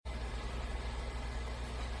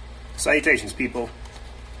Salutations, people.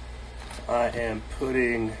 I am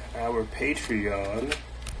putting our Patreon,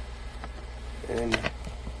 and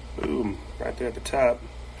boom, right there at the top,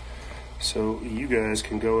 so you guys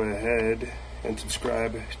can go ahead and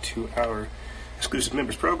subscribe to our exclusive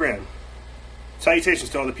members program. Salutations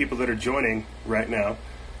to all the people that are joining right now.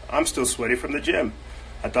 I'm still sweaty from the gym.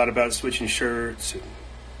 I thought about switching shirts and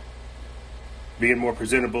being more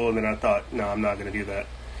presentable, and then I thought, no, I'm not going to do that.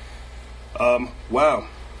 Wow.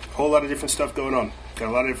 Whole lot of different stuff going on. Got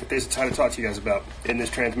a lot of different things to try to talk to you guys about in this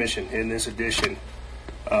transmission, in this edition.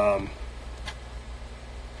 I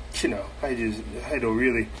don't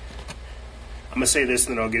really. I'm gonna say this,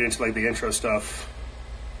 and then I'll get into like the intro stuff,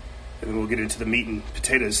 and then we'll get into the meat and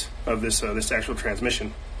potatoes of this actual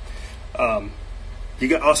transmission. You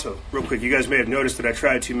got also real quick. You guys may have noticed that I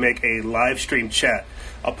tried to make a live stream chat.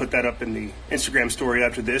 I'll put that up in the Instagram story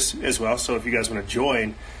after this as well. So if you guys want to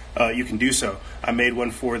join, you can do so. I made one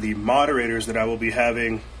for the moderators that I will be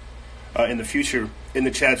having in the future in the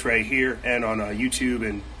chats right here and on YouTube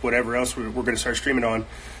and whatever else we're going to start streaming on,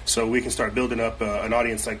 so we can start building up an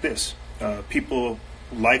audience like this. People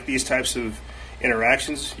like these types of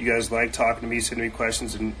interactions. You guys like talking to me, sending me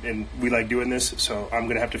questions, and we like doing this. So I'm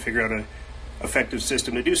going to have to figure out a effective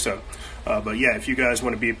system to do so. But yeah, if you guys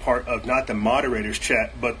want to be a part of not the moderators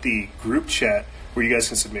chat, but the group chat where you guys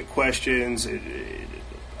can submit questions,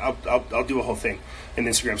 I'll do a whole thing in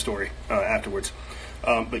the Instagram story afterwards.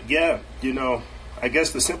 But yeah, I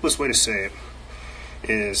guess the simplest way to say it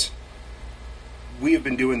is we have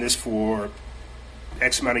been doing this for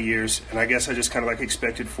X amount of years, and I guess I just kind of like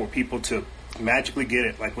expected for people to magically get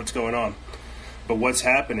it, like what's going on. But what's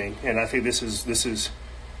happening, and I think this is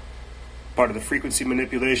part of the frequency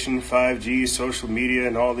manipulation, 5G, social media,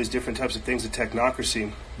 and all these different types of things of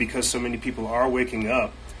technocracy, because so many people are waking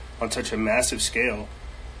up on such a massive scale.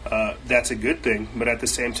 That's a good thing, but at the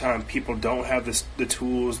same time, people don't have the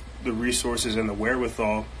tools, the resources, and the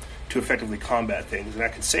wherewithal to effectively combat things. And I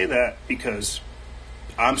can say that because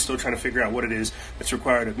I'm still trying to figure out what it is that's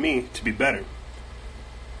required of me to be better.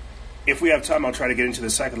 If we have time, I'll try to get into the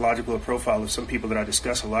psychological profile of some people that I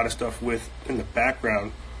discuss a lot of stuff with in the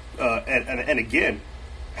background. And again,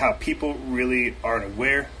 how people really aren't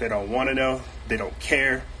aware, they don't want to know, they don't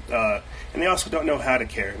care, and they also don't know how to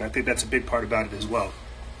care. And I think that's a big part about it as well.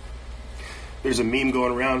 There's a meme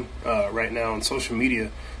going around right now on social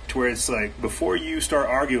media to where it's like, before you start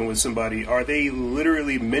arguing with somebody, are they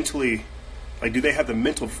literally mentally, like, do they have the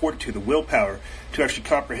mental fortitude, the willpower to actually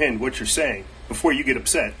comprehend what you're saying before you get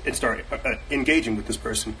upset and start engaging with this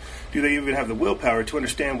person? Do they even have the willpower to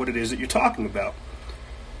understand what it is that you're talking about?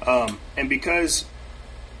 And because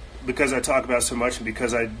I talk about it so much, and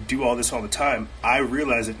because I do all this all the time, I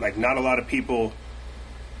realize that like not a lot of people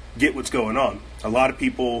get what's going on. A lot of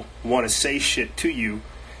people want to say shit to you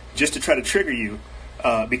just to try to trigger you,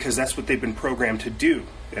 because that's what they've been programmed to do.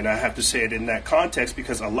 And I have to say it in that context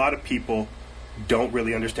because a lot of people don't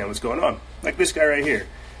really understand what's going on. Like this guy right here,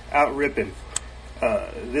 out ripping.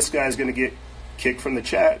 This guy's going to get kicked from the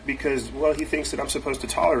chat because, well, he thinks that I'm supposed to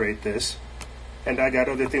tolerate this, and I got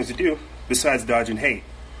other things to do besides dodging hate.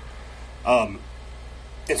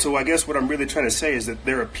 And so I guess what I'm really trying to say is that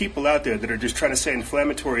there are people out there that are just trying to say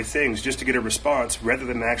inflammatory things just to get a response, rather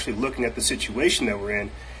than actually looking at the situation that we're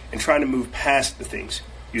in and trying to move past the things,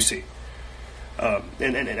 you see.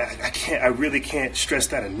 And I really can't stress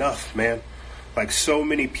that enough, man. Like, so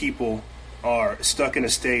many people are stuck in a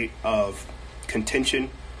state of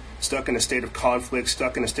contention, stuck in a state of conflict,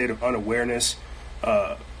 stuck in a state of unawareness,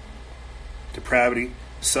 depravity,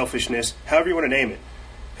 selfishness, however you want to name it.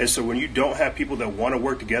 And so when you don't have people that want to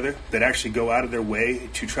work together, that actually go out of their way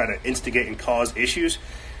to try to instigate and cause issues,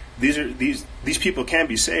 these people can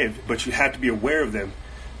be saved, but you have to be aware of them,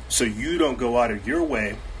 so you don't go out of your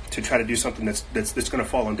way to try to do something that's going to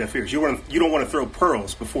fall on deaf ears. You don't want to throw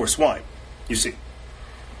pearls before swine, you see.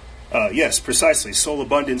 Yes, precisely. Soul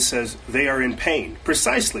Abundance says they are in pain.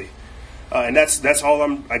 Precisely. And that's all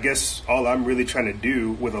I'm really trying to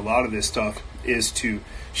do with a lot of this stuff is to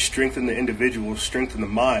strengthen the individual, strengthen the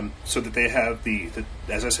mind, so that they have the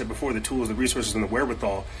as I said before, the tools, the resources, and the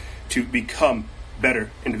wherewithal to become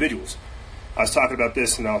better individuals. I was talking about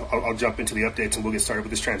this, and I'll jump into the updates, and we'll get started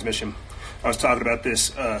with this transmission. I was talking about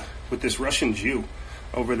this with this Russian Jew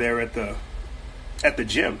over there at the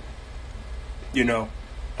gym.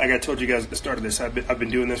 Like I told you guys at the start of this, I've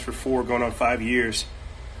been doing this for 4 going on 5 years.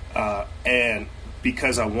 And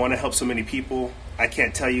because I want to help so many people, I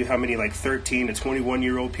can't tell you how many like 13 to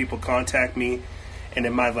 21-year-old people contact me, and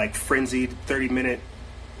in my like frenzied 30-minute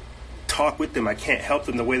talk with them, I can't help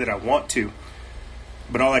them the way that I want to.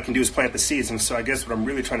 But all I can do is plant the seeds. And so I guess what I'm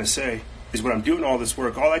really trying to say is when I'm doing all this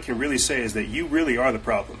work, all I can really say is that you really are the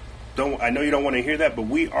problem. I know you don't want to hear that, but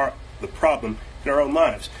we are the problem in our own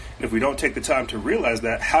lives. And if we don't take the time to realize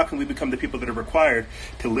that, how can we become the people that are required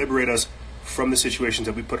to liberate us from the situations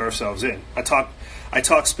that we put ourselves in? I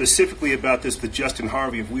talk specifically about this with Justin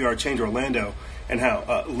Harvey of We Are Change Orlando, and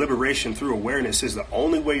how liberation through awareness is the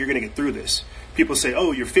only way you're going to get through this. People say,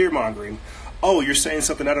 oh, you're fear-mongering. Oh, you're saying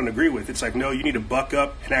something I don't agree with. It's like, no, you need to buck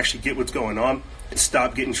up and actually get what's going on and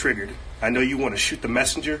stop getting triggered. I know you want to shoot the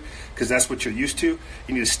messenger because that's what you're used to.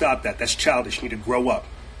 You need to stop that. That's childish. You need to grow up.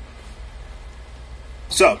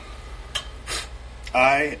 So,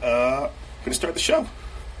 I'm going to start the show.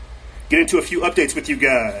 Get into a few updates with you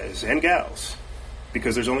guys and gals,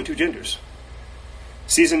 because there's only two genders.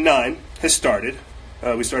 Season 9 has started.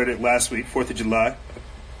 We started it last week, 4th of July.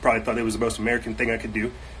 Probably thought it was the most American thing I could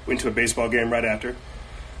do. Went to a baseball game right after.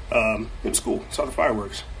 It was cool. Saw the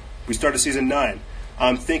fireworks. We started season 9.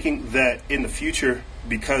 I'm thinking that in the future,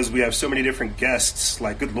 because we have so many different guests,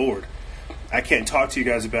 like, good Lord, I can't talk to you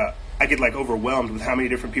guys about, I get like overwhelmed with how many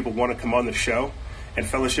different people want to come on the show, and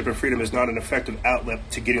Fellowship and Freedom is not an effective outlet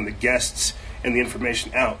to getting the guests and the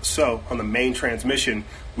information out. So on the main transmission,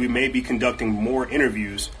 we may be conducting more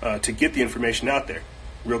interviews to get the information out there.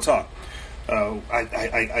 Real talk.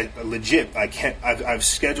 I legit, I've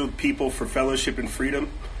scheduled people for Fellowship and Freedom,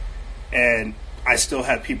 and I still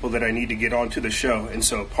have people that I need to get onto the show. And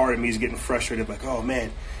so part of me is getting frustrated, like, oh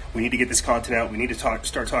man, we need to get this content out. We need to start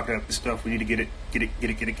talking about this stuff. We need to get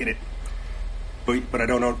it. But I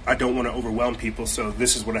don't know. I don't want to overwhelm people. So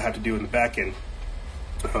this is what I have to do in the back end.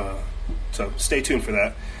 So stay tuned for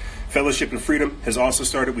that. Fellowship and Freedom has also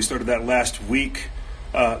started. We started that last week.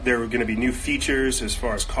 There are going to be new features as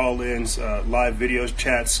far as call-ins, live videos,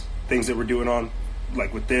 chats, things that we're doing on,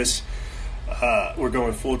 like with this. We're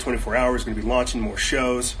going full 24 hours. Going to be launching more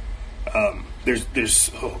shows.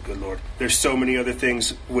 There's oh good Lord, there's so many other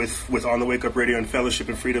things with On the Wake Up Radio and Fellowship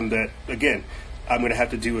and Freedom that, again, I'm going to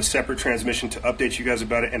have to do a separate transmission to update you guys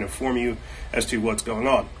about it and inform you as to what's going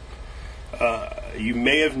on. You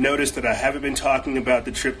may have noticed that I haven't been talking about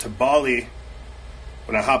the trip to Bali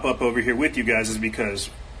when I hop up over here with you guys, is because,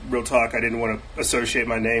 real talk, I didn't want to associate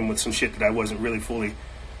my name with some shit that I wasn't really fully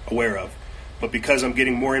aware of. But because I'm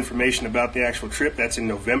getting more information about the actual trip, that's in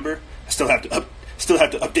November. I still have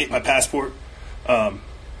to update my passport.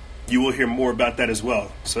 You will hear more about that as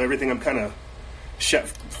well. So everything I'm kind of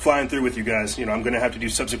flying through with you guys, I'm going to have to do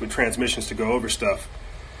subsequent transmissions to go over stuff.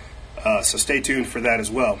 So stay tuned for that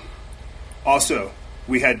as well. Also,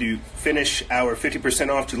 we had to finish our 50%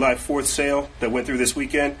 off July 4th sale that went through this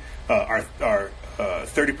weekend. Our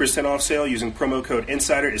 30% off sale using promo code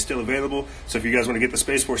INSIDER is still available. So if you guys want to get the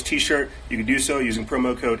Space Force t-shirt, you can do so using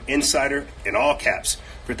promo code INSIDER in all caps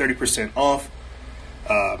for 30% off.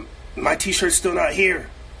 My t-shirt's still not here.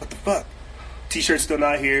 What the fuck? T-shirt's still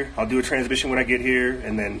not here. I'll do a transmission when I get here,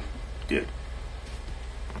 and then, dude.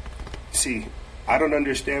 See, I don't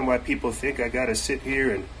understand why people think I gotta sit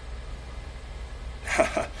here and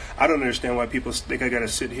I don't understand why people think I gotta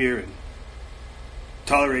sit here and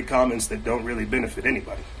tolerate comments that don't really benefit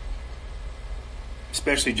anybody.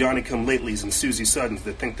 Especially Johnny-come-latelys and Susie Suddens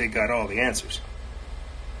that think they got all the answers.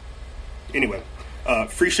 Anyway,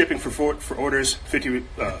 free shipping for orders,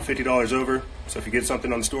 $50 over. So if you get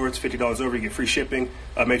something on the store, it's $50 over, you get free shipping.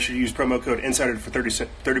 Make sure you use promo code INSIDER for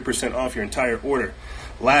 30% off your entire order.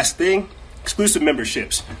 Last thing, exclusive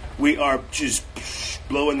memberships. We are just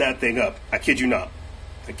blowing that thing up. I kid you not.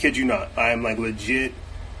 I am like legit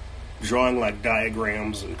drawing like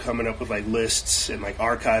diagrams and coming up with like lists and like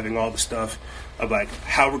archiving all the stuff of like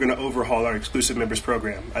how we're going to overhaul our exclusive members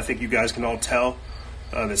program. I think you guys can all tell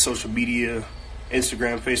that social media,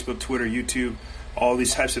 Instagram, Facebook, Twitter, YouTube, all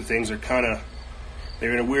these types of things are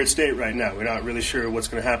they're in a weird state right now. We're not really sure what's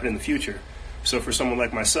going to happen in the future. So for someone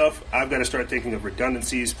like myself, I've got to start thinking of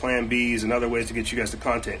redundancies, plan Bs, and other ways to get you guys the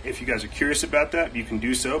content. If you guys are curious about that, you can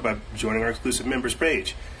do so by joining our exclusive members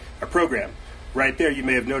page, our program. Right there, you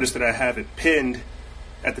may have noticed that I have it pinned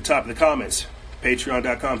at the top of the comments.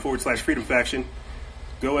 Patreon.com/Freedom Faction.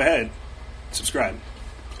 Go ahead, subscribe.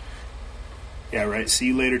 Yeah, right. See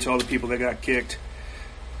you later to all the people that got kicked.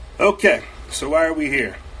 Okay, so why are we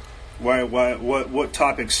here? What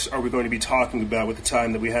topics are we going to be talking about with the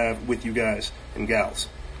time that we have with you guys and gals?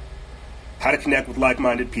 How to connect with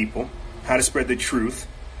like-minded people, how to spread the truth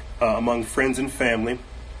among friends and family,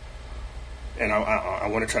 and I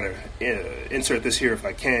want to try to insert this here if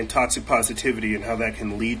I can, toxic positivity and how that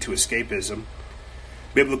can lead to escapism,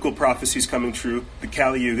 biblical prophecies coming true, the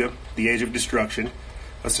Kali Yuga, the age of destruction,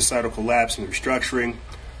 a societal collapse and restructuring,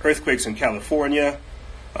 earthquakes in California,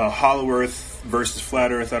 Hollow Earth versus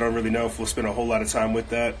Flat Earth. I don't really know if we'll spend a whole lot of time with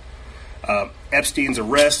that. Epstein's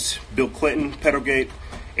arrest, Bill Clinton, Pedogate,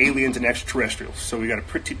 aliens, and extraterrestrials. So we got a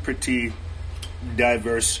pretty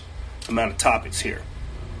diverse amount of topics here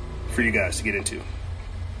for you guys to get into.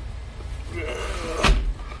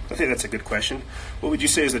 I think that's a good question. What would you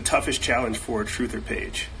say is the toughest challenge for a truther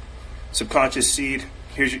page? Subconscious Seed,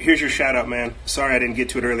 here's your shout out, man. Sorry I didn't get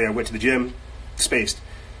to it earlier. I went to the gym, spaced.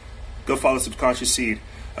 Go follow Subconscious Seed.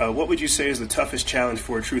 What would you say is the toughest challenge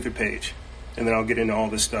for a truther page? And then I'll get into all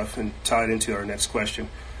this stuff and tie it into our next question.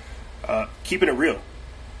 Keeping it real.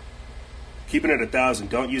 Keeping it 1,000.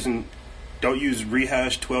 Don't use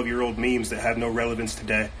rehashed 12-year-old memes that have no relevance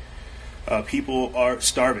today. People are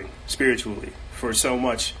starving spiritually for so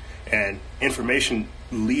much, and information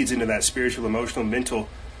leads into that spiritual, emotional, mental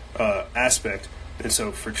aspect. And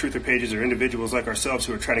so for truther pages or individuals like ourselves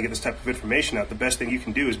who are trying to get this type of information out, the best thing you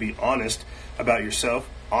can do is be honest about yourself,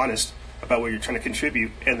 honest about what you're trying to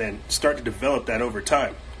contribute, and then start to develop that over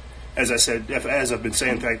time. As I said, as I've been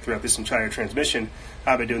saying throughout this entire transmission,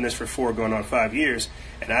 I've been doing this for 4 going on 5 years,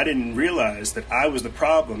 and I didn't realize that I was the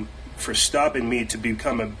problem for stopping me to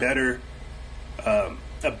become a better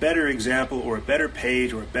example or a better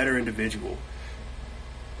page or a better individual.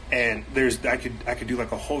 And I could do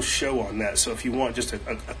like a whole show on that. So if you want just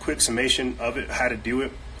a quick summation of it, how to do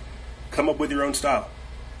it, come up with your own style,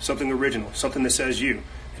 something original, something that says you,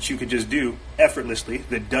 that you could just do effortlessly,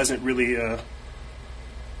 that doesn't really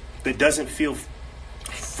that doesn't feel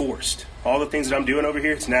forced. All the things that I'm doing over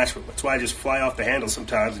here, it's natural. That's why I just fly off the handle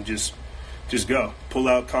sometimes and just go, pull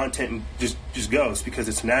out content and just go. It's because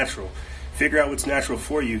it's natural. Figure out what's natural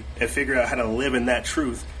for you and figure out how to live in that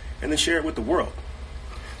truth, and then share it with the world.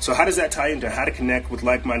 So how does that tie into how to connect with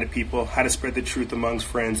like-minded people, how to spread the truth amongst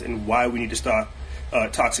friends, and why we need to stop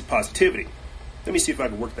toxic positivity? Let me see if I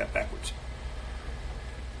can work that backwards.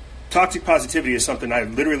 Toxic positivity is something I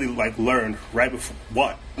literally learned right before,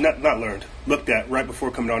 looked at right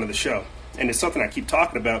before coming onto the show. And it's something I keep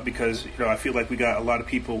talking about because, I feel like we got a lot of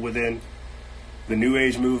people within the New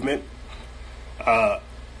Age movement,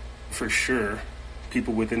 for sure,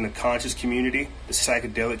 people within the conscious community, the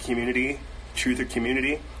psychedelic community, truther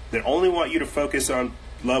community, that only want you to focus on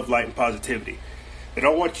love, light, and positivity. They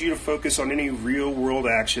don't want you to focus on any real world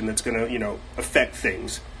action that's going to, affect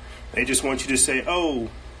things. They just want you to say,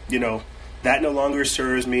 that no longer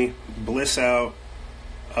serves me, bliss out,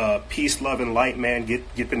 peace, love, and light, man,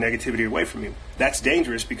 get the negativity away from you. That's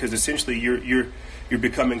dangerous because essentially you're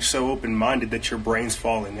becoming so open-minded that your brain's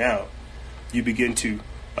falling out. You begin to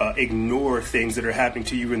ignore things that are happening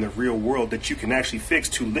to you in the real world that you can actually fix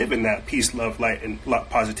to live in that peace, love, light, and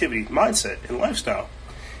positivity mindset and lifestyle.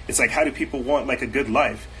 It's like, how do people want like a good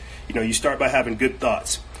life? You start by having good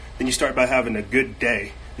thoughts. Then you start by having a good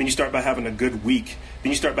day. Then you start by having a good week.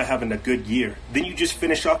 Then you start by having a good year. Then you just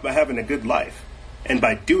finish off by having a good life. And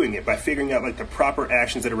by doing it, by figuring out like the proper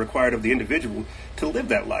actions that are required of the individual to live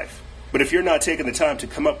that life. But if you're not taking the time to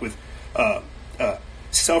come up with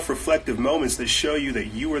self-reflective moments that show you that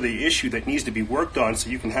you are the issue that needs to be worked on so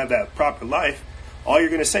you can have that proper life, all you're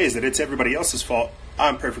going to say is that it's everybody else's fault.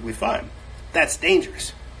 I'm perfectly fine. That's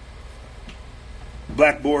dangerous.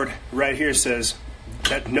 Blackboard right here says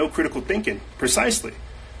that no critical thinking. Precisely.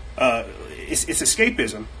 It's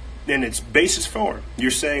escapism in its basest form.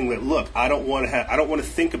 You're saying that, look, I don't want to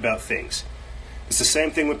think about things. It's the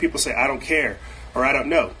same thing when people say, I don't care, or I don't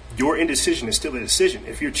know. Your indecision is still a decision.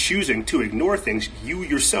 If you're choosing to ignore things, you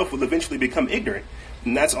yourself will eventually become ignorant.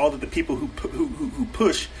 And that's all that the people who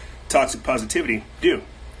push toxic positivity do.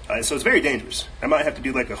 So it's very dangerous. I might have to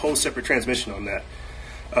do like a whole separate transmission on that.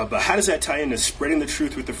 But how does that tie into spreading the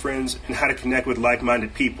truth with the friends and how to connect with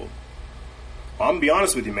like-minded people? Well, I'm going to be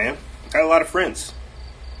honest with you, man. I got a lot of friends.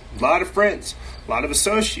 A lot of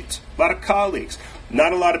associates, a lot of colleagues.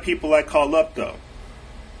 Not a lot of people I call up, though.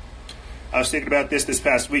 I was thinking about this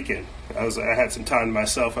past weekend. I had some time to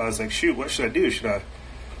myself. I was like, shoot, what should I do? Should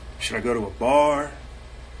I go to a bar?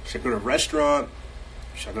 Should I go to a restaurant?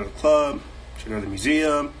 Should I go to the club? Should I go to the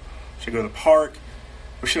museum? Should I go to the park?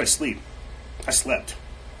 Or should I sleep? I slept.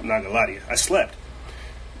 I'm not going to lie to you. I slept.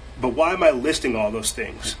 But why am I listing all those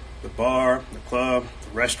things? The bar, the club,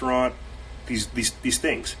 the restaurant, these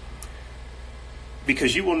things.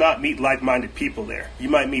 Because you will not meet like-minded people there. You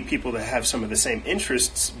might meet people that have some of the same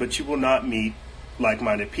interests, but you will not meet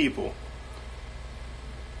like-minded people.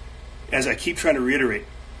 As I keep trying to reiterate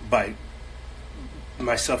by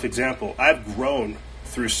my self-example, I've grown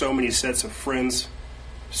through so many sets of friends,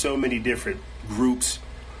 so many different groups,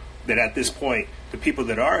 that at this point, the people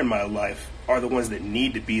that are in my life are the ones that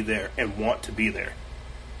need to be there and want to be there.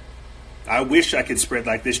 I wish I could spread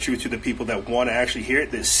like this truth to the people that want to actually hear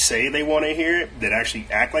it, that say they want to hear it, that actually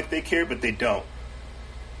act like they care, but they don't.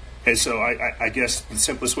 And so I guess the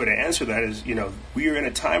simplest way to answer that is, we are in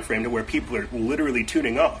a time frame to where people are literally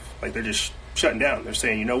tuning off. Like they're just shutting down. They're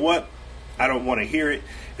saying, you know what? I don't want to hear it.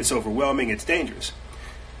 It's overwhelming. It's dangerous.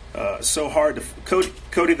 So hard to...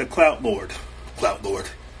 Cody the Clout Lord.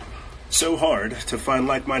 So hard to find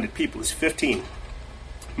like-minded people. He's 15.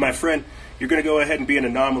 My friend, you're going to go ahead and be an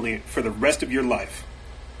anomaly for the rest of your life.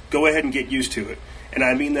 Go ahead and get used to it. And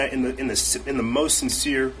I mean that in the most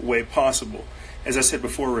sincere way possible. As I said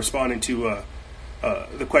before, responding to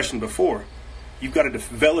the question before, you've got to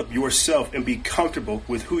develop yourself and be comfortable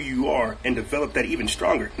with who you are and develop that even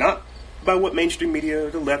stronger. Not by what mainstream media or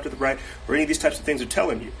the left or the right or any of these types of things are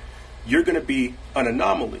telling you. You're going to be an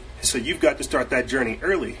anomaly. So you've got to start that journey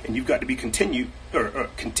early, and you've got to be content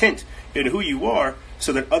in who you are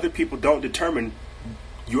so that other people don't determine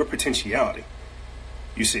your potentiality.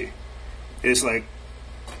 You see, it's like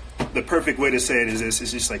the perfect way to say it is this.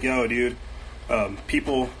 It's just like, yo, dude,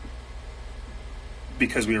 people,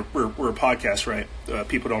 because we're a podcast, right?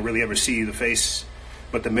 People don't really ever see the face,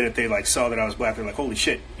 but the minute they saw that I was black, they're like, holy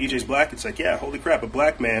shit, EJ's black. It's like, yeah, holy crap, a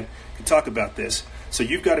black man can talk about this. So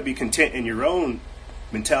you've got to be content in your own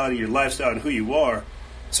mentality, your lifestyle, and who you are,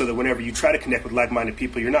 so that whenever you try to connect with like-minded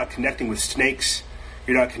people, you're not connecting with snakes,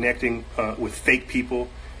 you're not connecting with fake people,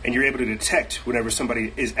 and you're able to detect whenever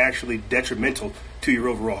somebody is actually detrimental to your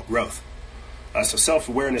overall growth. So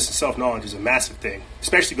self-awareness and self-knowledge is a massive thing,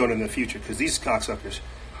 especially going into the future, because these cocksuckers,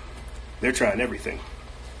 they're trying everything.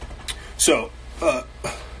 So,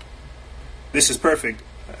 this is perfect.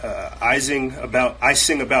 I sing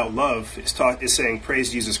about love is saying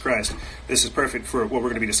praise Jesus Christ. This is perfect for what we're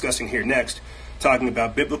going to be discussing here next, talking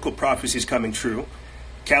about biblical prophecies coming true,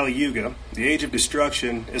 Kali Yuga, the age of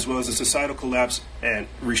destruction, as well as the societal collapse and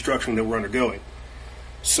restructuring that we're undergoing.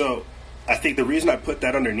 So I think the reason I put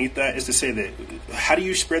that underneath that is to say that how do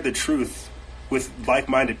you spread the truth with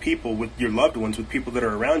like-minded people, with your loved ones, with people that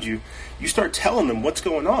are around you? You start telling them what's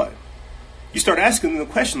going on. You start asking them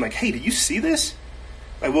the question like, hey, do you see this?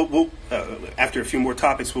 Like we'll after a few more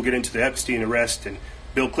topics, we'll get into the Epstein arrest and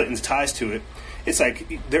Bill Clinton's ties to it. It's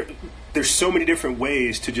like there's so many different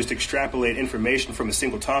ways to just extrapolate information from a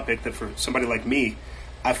single topic that for somebody like me,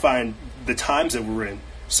 I find the times that we're in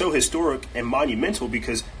so historic and monumental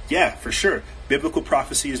because, yeah, for sure, biblical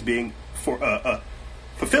prophecy is being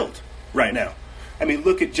fulfilled right now. I mean,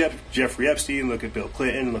 look at Jeffrey Epstein, look at Bill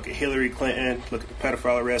Clinton, look at Hillary Clinton, look at the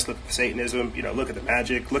pedophile arrest, look at the Satanism, look at the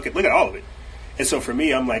magic, look at all of it. And so for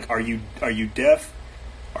me, I'm like, are you deaf?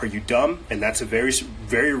 Are you dumb? And that's a very,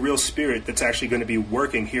 very real spirit that's actually going to be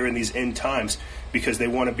working here in these end times because they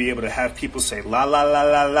want to be able to have people say, la, la, la,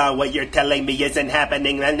 la, la, what you're telling me isn't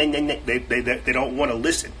happening. They don't want to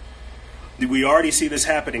listen. We already see this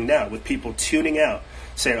happening now with people tuning out,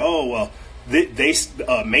 saying, oh, well, they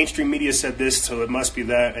mainstream media said this, so it must be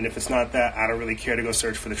that. And if it's not that, I don't really care to go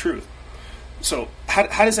search for the truth. So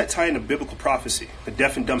how does that tie into biblical prophecy, the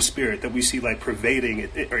deaf and dumb spirit that we see pervading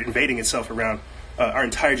it or invading itself around our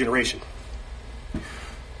entire generation?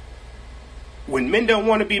 When men don't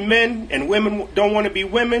want to be men and women don't want to be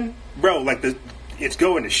women, bro, it's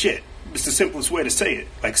going to shit. It's the simplest way to say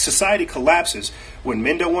it. Society collapses when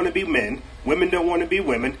men don't want to be men, women don't want to be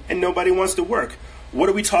women, and nobody wants to work. What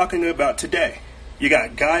are we talking about today? You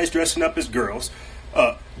got guys dressing up as girls,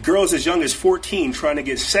 girls as young as 14 trying to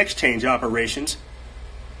get sex change operations.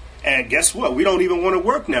 And guess what? We don't even want to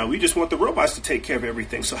work now. We just want the robots to take care of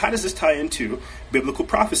everything. So how does this tie into biblical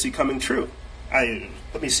prophecy coming true?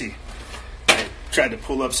 Let me see. I tried to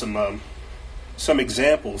pull up some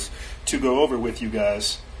examples to go over with you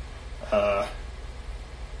guys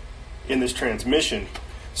in this transmission.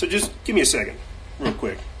 So just give me a second, real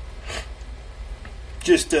quick.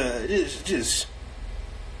 Just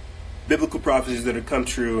biblical prophecies that have come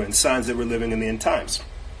true and signs that we're living in the end times.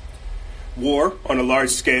 War on a large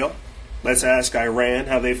scale. Let's ask Iran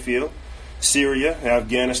how they feel. Syria,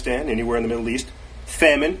 Afghanistan, anywhere in the Middle East.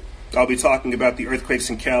 Famine. I'll be talking about the earthquakes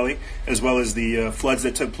in Cali, as well as the floods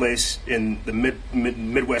that took place in the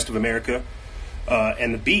Midwest of America,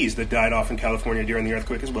 and the bees that died off in California during the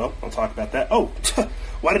earthquake as well. I'll talk about that. Oh,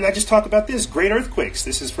 why didn't I just talk about this? Great earthquakes.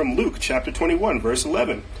 This is from Luke chapter 21, verse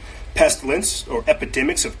 11. Pestilence, or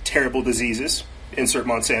epidemics of terrible diseases. Insert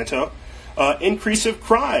Monsanto. Increase of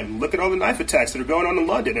crime. Look at all the knife attacks that are going on in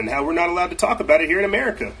London and how we're not allowed to talk about it here in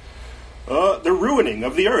America. The ruining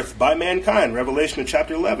of the earth by mankind. Revelation of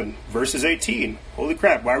chapter 11, verses 18. Holy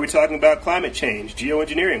crap, why are we talking about climate change,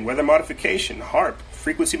 geoengineering, weather modification, HAARP,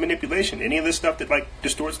 frequency manipulation, any of this stuff that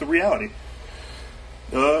distorts the reality?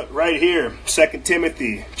 Right here, 2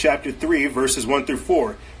 Timothy chapter 3, verses 1 through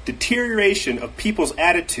 4. Deterioration of people's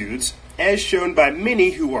attitudes as shown by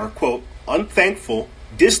many who are, quote, unthankful,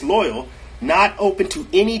 disloyal, not open to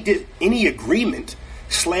any agreement,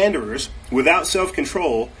 slanderers, without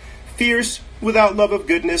self-control, fierce, without love of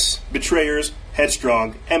goodness, betrayers,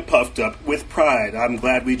 headstrong, and puffed up with pride. I'm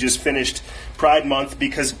glad we just finished Pride Month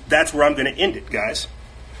because that's where I'm going to end it, guys.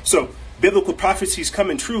 So, biblical prophecies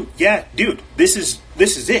coming true. Yeah, dude, this is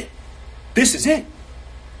it. This is it.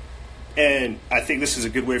 And I think this is a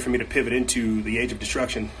good way for me to pivot into the age of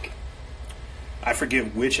destruction. I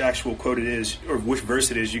forget which actual quote it is or which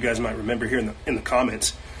verse it is. You guys might remember here in the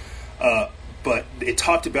comments. But it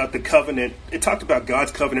talked about the covenant. It talked about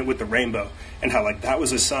God's covenant with the rainbow and how like that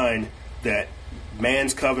was a sign that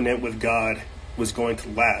man's covenant with God was going to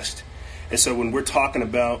last. And so when we're talking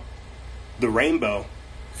about the rainbow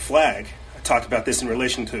flag, I talked about this in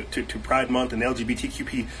relation to Pride Month and the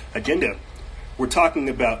LGBTQP agenda. We're talking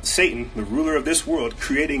about Satan, the ruler of this world,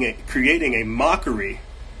 creating a mockery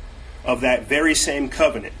of that very same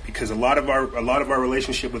covenant, because a lot of our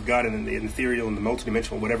relationship with God and the ethereal and the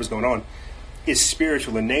multidimensional, whatever's going on, is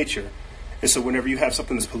spiritual in nature. And so whenever you have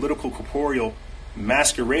something that's political, corporeal,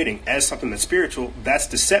 masquerading as something that's spiritual, that's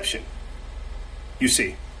deception. You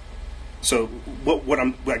see. So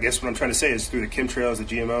I guess what I'm trying to say is through the chemtrails, the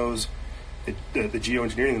GMOs, the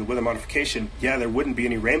geoengineering and the weather modification, yeah, there wouldn't be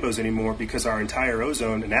any rainbows anymore because our entire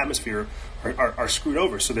ozone and atmosphere are screwed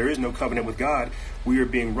over. So there is no covenant with God. We are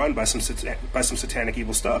being run by some satanic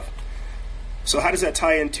evil stuff. So how does that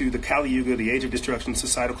tie into the Kali Yuga, the age of destruction,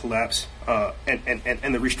 societal collapse, and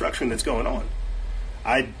the restructuring that's going on?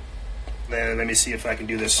 Let me see if I can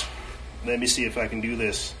do this.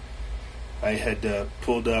 I had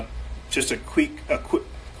pulled up just a quick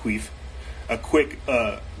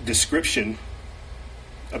description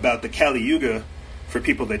about the Kali Yuga for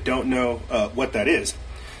people that don't know what that is.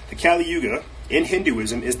 The Kali Yuga in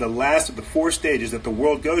Hinduism is the last of the 4 stages that the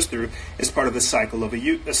world goes through as part of the cycle of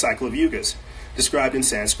yugas, described in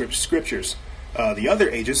Sanskrit scriptures. The other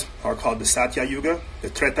ages are called the Satya Yuga, the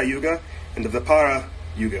Treta Yuga, and the Dvapara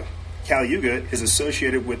Yuga. Kali Yuga is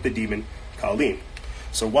associated with the demon Kali.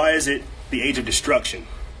 So why is it the age of destruction?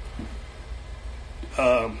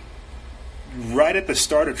 Right at the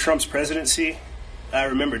start of Trump's presidency, I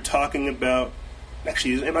remember talking about,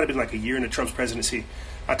 actually it might have been like a year into Trump's presidency,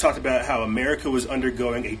 I talked about how America was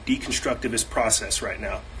undergoing a deconstructivist process right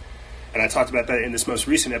now. And I talked about that in this most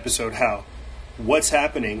recent episode, how what's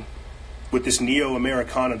happening with this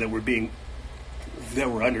neo-Americana that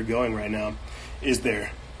we're undergoing right now is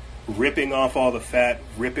they're ripping off all the fat,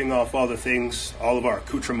 ripping off all the things, all of our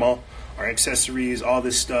accoutrements, our accessories, all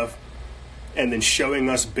this stuff, and then showing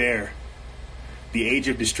us bare. The age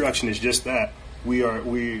of destruction is just that.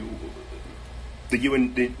 The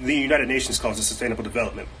United Nations calls it sustainable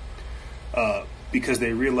development, because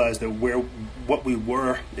they realize that what we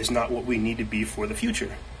were is not what we need to be for the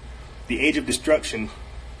future. The age of destruction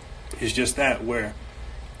is just that, where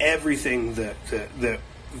everything that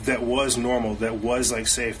was normal, that was like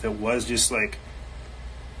safe, that was just like,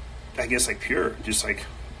 I guess like pure, just like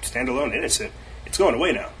standalone, innocent, it's going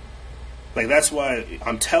away now. Like, that's why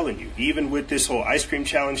I'm telling you, even with this whole ice cream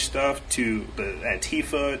challenge stuff, to the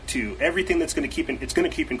Antifa, to everything that's going to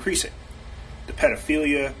keep increasing. The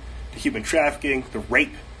pedophilia, the human trafficking, the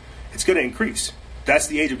rape, it's going to increase. That's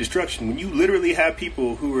the age of destruction. When you literally have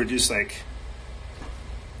people who are just like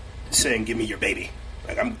saying, "Give me your baby,"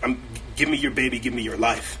 like give me your baby, give me your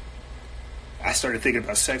life. I started thinking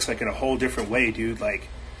about sex like in a whole different way, dude. Like,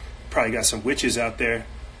 probably got some witches out there,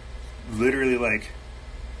 literally like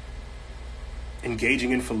engaging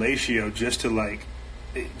in fellatio just to like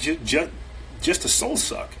just to soul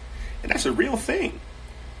suck, and that's a real thing.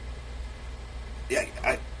 Yeah,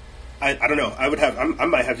 I don't know. I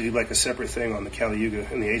might have to do like a separate thing on the Kali Yuga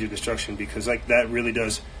and the age of destruction, because like that really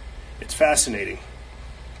does. It's fascinating.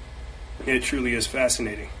 It truly is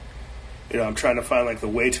fascinating. I'm trying to find like the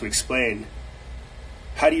way to explain.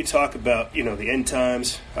 How do you talk about the end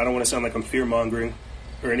times? I don't want to sound like I'm fear mongering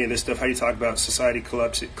or any of this stuff. How do you talk about society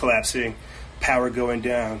collapsing? Power going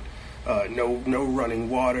down, no running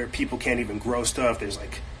water, people can't even grow stuff,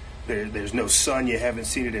 there's no sun, you haven't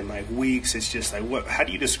seen it in like weeks. It's just like, how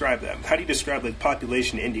do you describe that? How do you describe like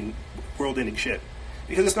population ending, world ending shit?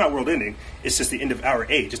 Because it's not world ending, it's just the end of our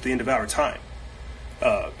age, it's the end of our time.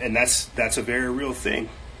 And that's a very real thing.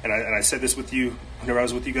 And I said this with you whenever I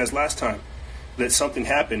was with you guys last time, that something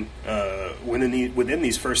happened within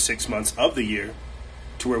these first 6 months of the year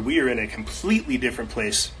to where we are in a completely different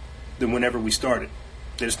place than whenever we started.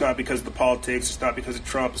 It's not because of the politics, it's not because of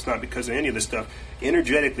Trump, it's not because of any of this stuff.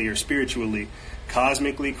 Energetically or spiritually,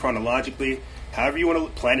 cosmically, chronologically, however you want to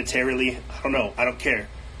look, planetarily, I don't know, I don't care.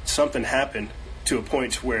 Something happened to a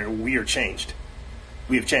point where we are changed.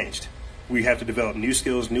 We have changed. We have to develop new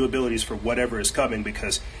skills, new abilities for whatever is coming,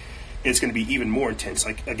 because it's going to be even more intense.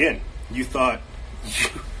 Like, again, you thought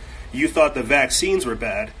the vaccines were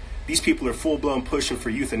bad. These people are full blown pushing for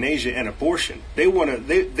euthanasia and abortion.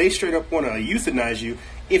 They straight up want to euthanize you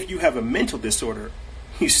if you have a mental disorder.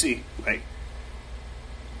 You see, like,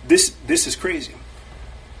 this is crazy.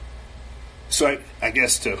 So I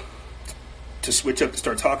guess to switch up to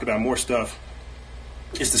start talking about more stuff,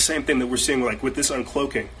 it's the same thing that we're seeing, like, with this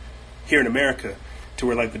uncloaking here in America, to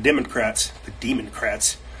where, like, the Democrats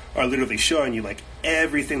are literally showing you, like,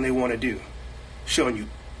 everything they want to do, showing you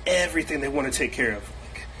everything they want to take care of,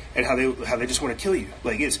 like, and how they just want to kill you.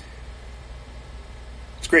 Like, it's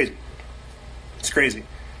crazy. It's crazy.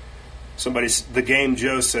 The Game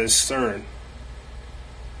Joe says CERN.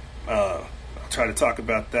 I'll try to talk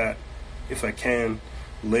about that if I can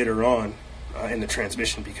later on in the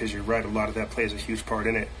transmission, because you're right, a lot of that plays a huge part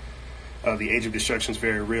in it. The age of destruction is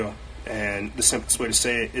very real, and the simplest way to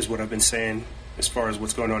say it is what I've been saying as far as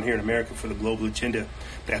what's going on here in America for the global agenda.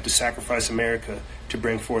 They have to sacrifice America to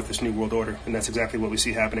bring forth this new world order, and that's exactly what we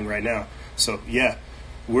see happening right now. So yeah,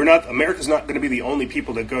 America's not going to be the only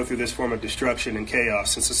people that go through this form of destruction and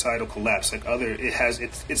chaos and societal collapse. Like,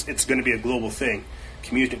 it's going to be a global thing.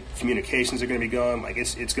 Communications are going to be gone. Like,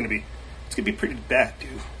 it's going to be pretty bad, dude.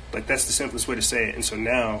 Like, that's the simplest way to say it. And so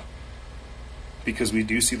now, because we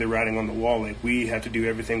do see the writing on the wall, like, we have to do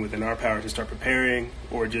everything within our power to start preparing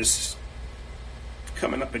or just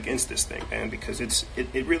coming up against this thing, man, because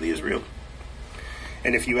it really is real.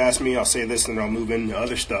 And if you ask me, I'll say this and then I'll move into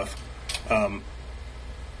other stuff. Let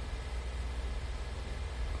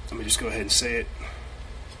me just go ahead and say it.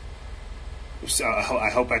 I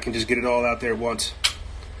hope I can just get it all out there at once.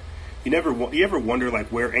 You ever wonder, like,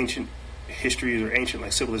 where ancient histories or ancient,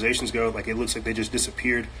 like, civilizations go? Like, it looks like they just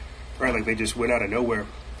disappeared, right? Like, they just went out of nowhere.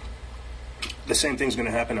 The same thing's going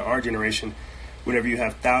to happen to our generation whenever you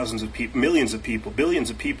have thousands of people, millions of people, billions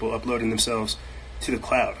of people uploading themselves to the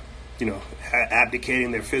cloud, you know,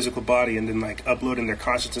 abdicating their physical body and then, like, uploading their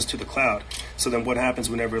consciousness to the cloud. So then what happens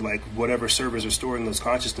whenever, like, whatever servers are storing those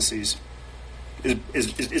consciousnesses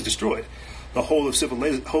is destroyed? The whole of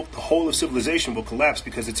civilization will collapse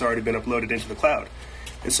because it's already been uploaded into the cloud.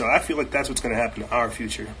 And so I feel like that's what's going to happen to our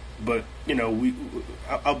future. But, you know,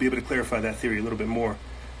 I'll be able to clarify that theory a little bit more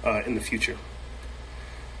in the future.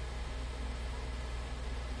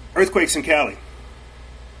 Earthquakes in Cali.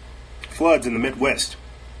 Floods in the Midwest.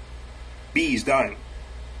 Bees dying.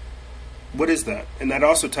 What is that? And that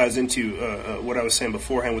also ties into what I was saying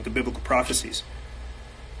beforehand with the biblical prophecies.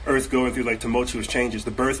 Earth going through, like, tumultuous changes.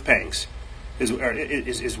 The birth pangs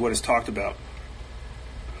is what is talked about.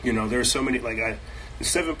 You know, there are so many, like, the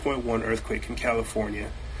 7.1 earthquake in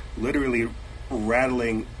California, literally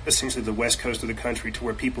rattling essentially the west coast of the country, to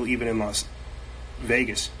where people even in Las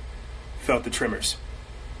Vegas felt the tremors.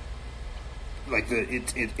 Like,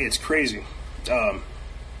 it's crazy. I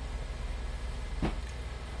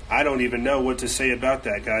don't even know what to say about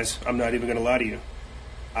that, guys. I'm not even going to lie to you.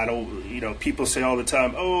 I don't, you know, people say all the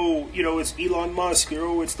time, oh, you know, it's Elon Musk, or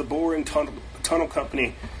oh, it's the Boring Tunnel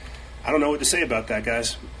Company. I don't know what to say about that,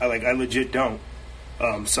 guys. I legit don't.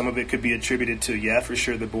 Some of it could be attributed to, yeah, for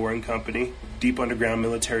sure, the Boring Company, deep underground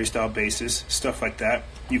military-style bases, stuff like that.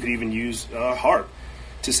 You could even use HAARP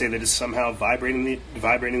to say that it's somehow vibrating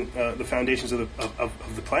the foundations of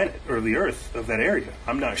the planet or the Earth of that area.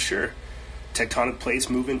 I'm not sure. Tectonic plates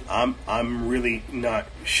moving. I'm really not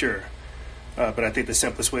sure. But I think the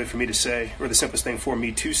simplest way for me to say, or the simplest thing for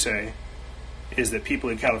me to say, is that people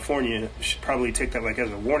in California should probably take that, like,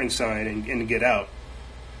 as a warning sign and get out.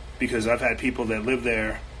 Because I've had people that live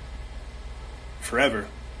there forever,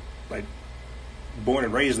 like, born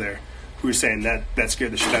and raised there, who are saying that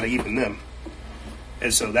scared the shit out of even them.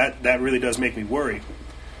 And so that really does make me worry.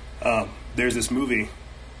 There's this movie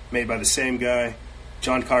made by the same guy,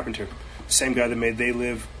 John Carpenter, the same guy that made They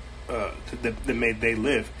Live. That made They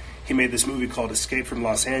Live. He made this movie called Escape from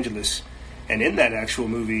Los Angeles, and in that actual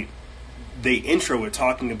movie, they intro it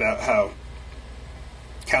talking about how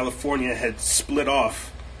California had split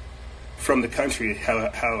off from the country,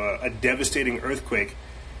 how a devastating earthquake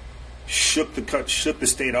shook the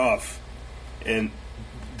state off, and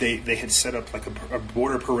they had set up, like, a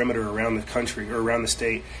border perimeter around the country, or around the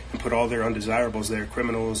state, and put all their undesirables there,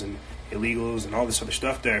 criminals and illegals and all this other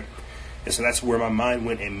stuff there. And so that's where my mind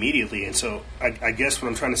went immediately. And so I guess what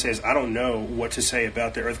I'm trying to say is I don't know what to say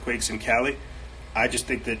about the earthquakes in Cali. I just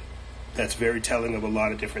think that that's very telling of a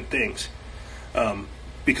lot of different things.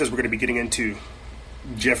 Because we're going to be getting into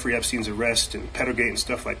Jeffrey Epstein's arrest and Petrogate and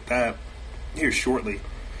stuff like that here shortly.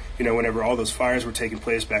 You know, whenever all those fires were taking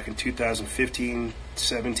place back in 2015,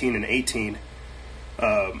 17, and 18,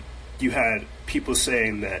 you had people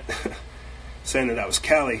saying that that was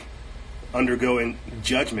Cali undergoing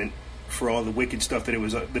judgment for all the wicked stuff that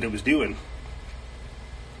it was doing.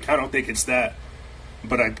 I don't think it's that,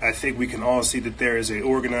 but I think we can all see that there is a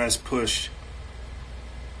organized push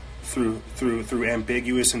through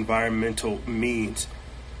ambiguous environmental means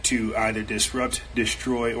to either disrupt,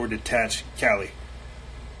 destroy, or detach Cali.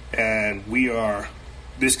 And we are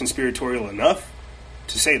this conspiratorial enough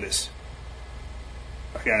to say this.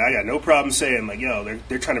 I got no problem saying, like, yo,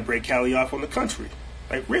 they're trying to break Cali off on the country.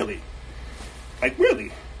 Like, really?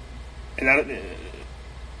 And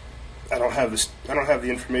I don't have the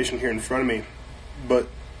information here in front of me, but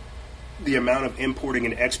the amount of importing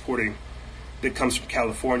and exporting that comes from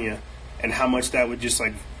California and how much that would just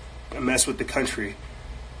like mess with the country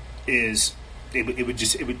is it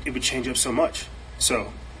would change up so much.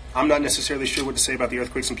 So I'm not necessarily sure what to say about the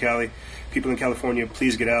earthquakes in Cali. People in California,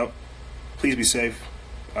 please get out. Please be safe.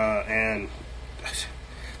 And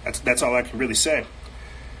that's all I can really say.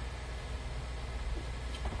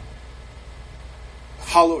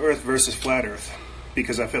 Hollow Earth versus Flat Earth,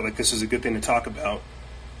 because I feel like this is a good thing to talk about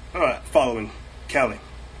following Cali.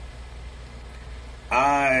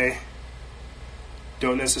 I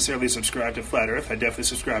don't necessarily subscribe to Flat Earth. I definitely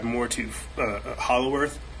subscribe more to Hollow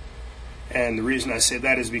Earth. And the reason I say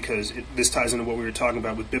that is because this ties into what we were talking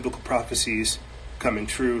about with biblical prophecies coming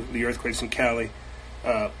true, the earthquakes in Cali,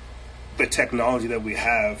 the technology that we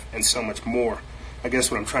have, and so much more. I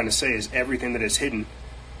guess what I'm trying to say is everything that is hidden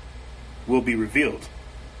will be revealed.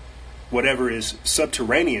 Whatever is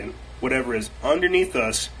subterranean, whatever is underneath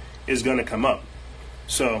us, is going to come up.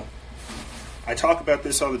 So I talk about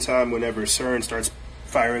this all the time whenever CERN starts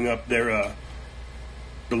firing up their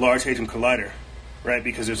the Large Hadron Collider, right?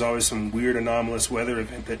 Because there's always some weird anomalous weather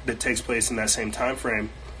event that takes place in that same time frame.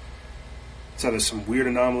 So there's some weird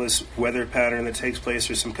anomalous weather pattern that takes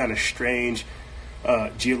place, or some kind of strange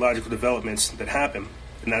geological developments that happen.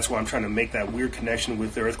 And that's why I'm trying to make that weird connection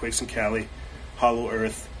with the earthquakes in Cali, Hollow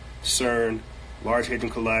Earth, CERN, Large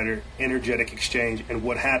Hadron Collider, energetic exchange, and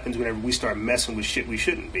what happens whenever we start messing with shit we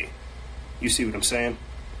shouldn't be. You see what I'm saying?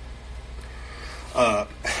 The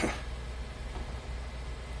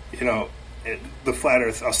Flat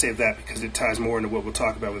Earth, I'll save that because it ties more into what we'll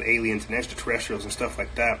talk about with aliens and extraterrestrials and stuff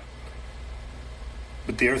like that.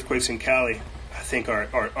 But the earthquakes in Cali, I think,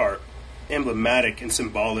 are emblematic and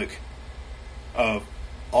symbolic of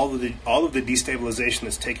all of the destabilization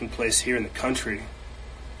that's taking place here in the country,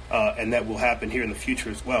 and that will happen here in the future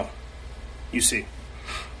as well. You see.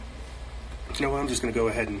 You know what? I'm just going to go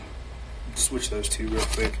ahead and switch those two real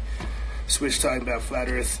quick. Switch talking about Flat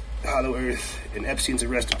Earth, Hollow Earth, and Epstein's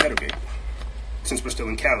arrest of Pedogate, since we're still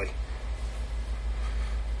in Cali.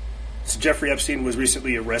 So Jeffrey Epstein was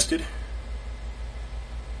recently arrested.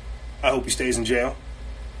 I hope he stays in jail.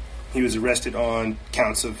 He was arrested on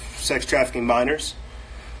counts of sex trafficking minors.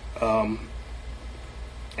 And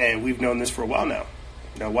we've known this for a while now.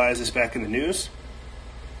 Now, why is this back in the news?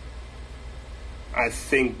 I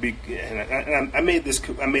think, and I made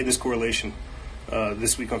this correlation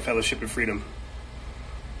this week on Fellowship of Freedom,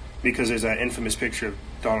 because there's that infamous picture of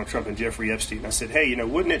Donald Trump and Jeffrey Epstein. I said, hey,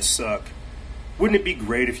 wouldn't it suck? Wouldn't it be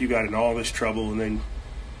great if you got in all this trouble and then,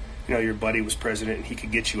 your buddy was president and he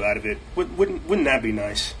could get you out of it? Wouldn't that be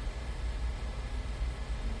nice?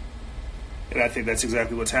 And I think that's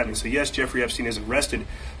exactly what's happening. So yes, Jeffrey Epstein is arrested,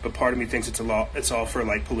 but part of me thinks it's all for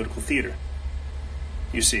like political theater.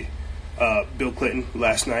 You see, Bill Clinton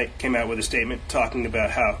last night came out with a statement talking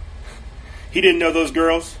about how he didn't know those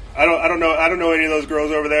girls. I don't know any of those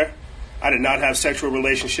girls over there. I did not have sexual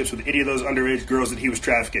relationships with any of those underage girls that he was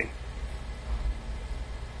trafficking.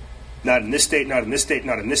 Not in this state, not in this state,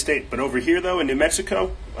 not in this state. But over here, though, in New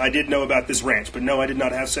Mexico, I did know about this ranch. But no, I did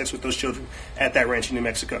not have sex with those children at that ranch in New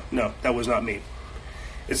Mexico. No, that was not me.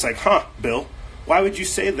 It's like, Bill, why would you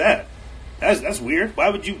say that? That's weird. Why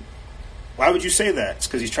would you say that? It's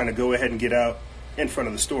because he's trying to go ahead and get out in front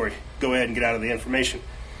of the story. Go ahead and get out of the information.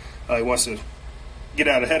 He wants to get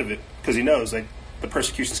out ahead of it because he knows like the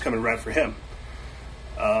persecution's coming right for him.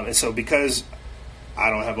 And so because I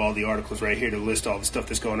don't have all the articles right here to list all the stuff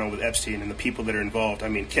that's going on with Epstein and the people that are involved. I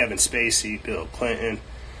mean, Kevin Spacey, Bill Clinton,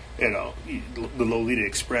 the Lolita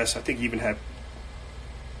Express. I think you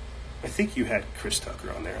had Chris Tucker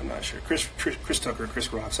on there. I'm not sure. Chris Tucker,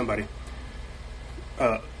 Chris Rock, somebody.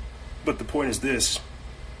 But the point is this: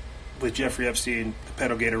 with Jeffrey Epstein, the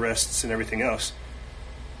Pedogate arrests, and everything else,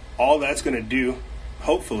 all that's going to do,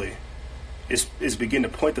 hopefully, is begin to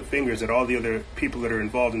point the fingers at all the other people that are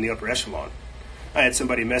involved in the upper echelon. I had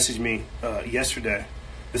somebody message me yesterday,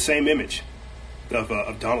 the same image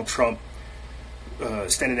of Donald Trump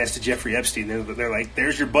standing next to Jeffrey Epstein. They're like,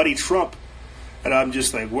 "There's your buddy Trump," and I'm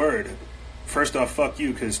just like, "Word." First off, fuck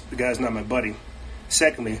you, because the guy's not my buddy.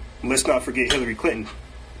 Secondly, let's not forget Hillary Clinton.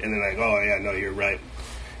 And they're like, "Oh yeah, no, you're right.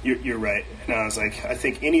 You're right." And I was like, I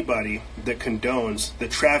think anybody that condones the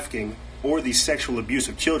trafficking or the sexual abuse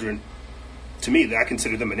of children, to me, I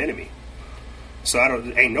consider them an enemy. So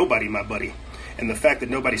ain't nobody my buddy. And the fact that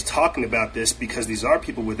nobody's talking about this because these are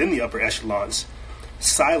people within the upper echelons,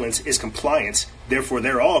 silence is compliance. Therefore,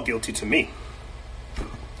 they're all guilty to me.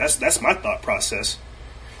 That's my thought process,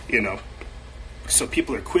 you know. So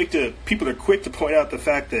people are quick to point out the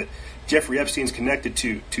fact that Jeffrey Epstein's connected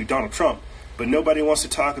to Donald Trump, but nobody wants to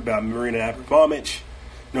talk about Marina Abramovich.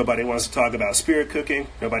 Nobody wants to talk about spirit cooking.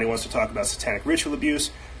 Nobody wants to talk about satanic ritual abuse.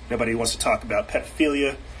 Nobody wants to talk about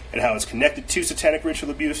pedophilia and how it's connected to satanic ritual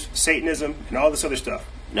abuse, Satanism, and all this other stuff.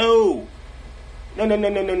 No.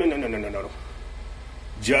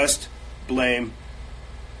 Just blame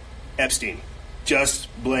Epstein. Just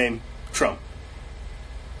blame Trump.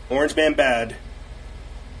 Orange man bad,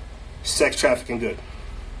 sex trafficking good.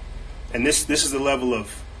 And this is the level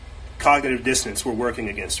of cognitive dissonance we're working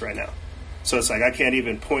against right now. So it's like I can't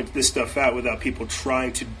even point this stuff out without people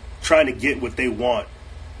trying to get what they want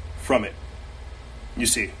from it. You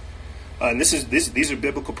see. And these are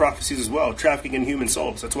biblical prophecies as well, trafficking in human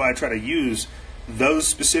souls. That's why I try to use those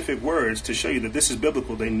specific words to show you that this is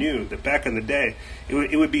biblical. They knew that back in the day,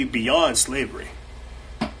 it would be beyond slavery.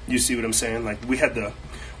 You see what I'm saying? Like we had the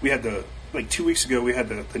like 2 weeks ago, we had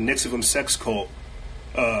the Nixivum sex cult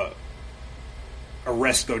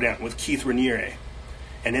arrest go down with Keith Raniere.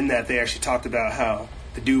 And in that, they actually talked about how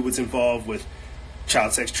the dude was involved with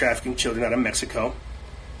child sex trafficking children out of Mexico,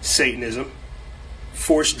 Satanism,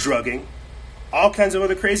 forced drugging, all kinds of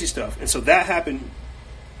other crazy stuff. And so that happened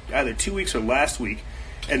either 2 weeks or last week.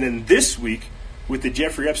 And then this week, with the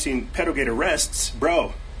Jeffrey Epstein pedogate arrests,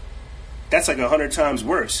 bro, that's like 100 times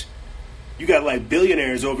worse. You got like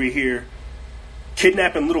billionaires over here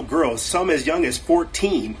kidnapping little girls, some as young as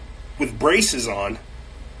 14, with braces on,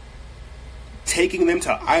 taking them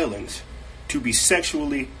to islands to be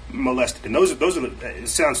sexually molested. And those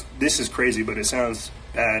are this is crazy, but it sounds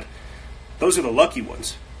bad. Those are the lucky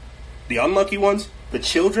ones. The unlucky ones, the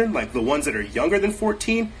children, like the ones that are younger than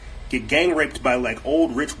 14, get gang raped by like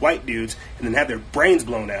old rich white dudes and then have their brains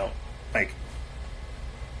blown out. Like,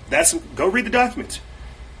 go read the documents.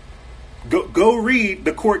 Go read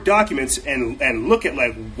the court documents and look at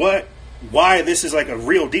like why this is like a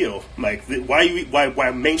real deal. Like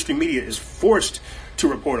why mainstream media is forced to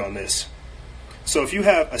report on this. So if you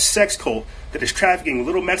have a sex cult that is trafficking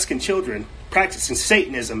little Mexican children, practicing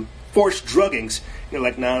Satanism, forced druggings, you're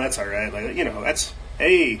like, no, that's all right. Like, you know, that's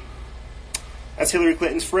Hillary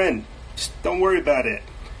Clinton's friend. Just don't worry about it.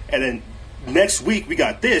 And then next week we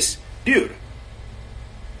got this, dude.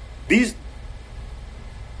 These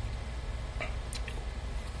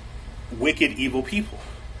wicked, evil people.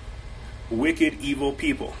 Wicked, evil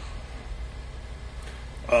people.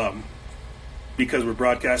 Because we're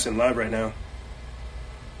broadcasting live right now,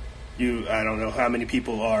 I don't know how many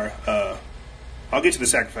people are, I'll get to the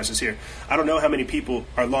sacrifices here. I don't know how many people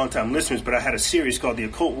are longtime listeners, but I had a series called the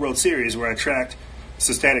Occult World Series where I tracked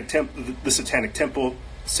the Satanic Temple,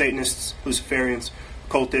 Satanists, Luciferians,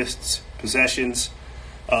 occultists, possessions,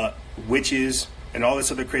 witches, and all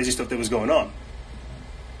this other crazy stuff that was going on.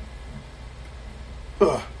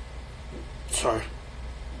 Ugh. Sorry.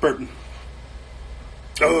 Burping.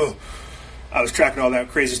 Oh, I was tracking all that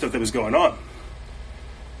crazy stuff that was going on.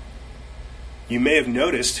 You may have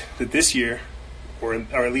noticed that this year, or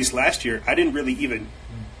at least last year, I didn't really even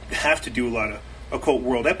have to do a lot of Occult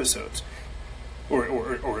World episodes or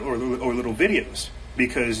little videos,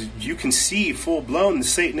 because you can see full blown the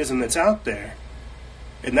Satanism that's out there,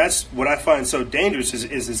 and that's what I find so dangerous.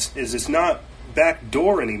 Is it's not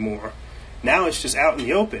backdoor anymore. Now it's just out in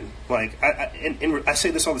the open. Like I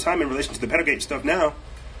say this all the time in relation to the pedogate stuff now,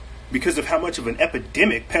 because of how much of an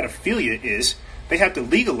epidemic pedophilia is. They have to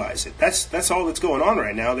legalize it. That's all that's going on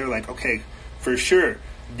right now. They're like, okay, for sure,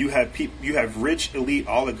 you have rich elite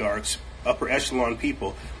oligarchs, upper echelon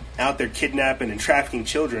people out there kidnapping and trafficking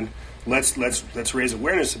children. Let's raise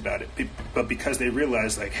awareness about it. But because they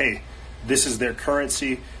realize, like, hey, this is their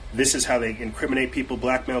currency. This is how they incriminate people,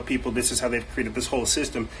 blackmail people. This is how they've created this whole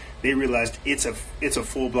system. They realized it's a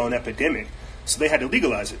full blown epidemic, so they had to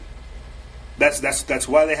legalize it. That's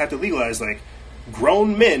why they have to legalize, like,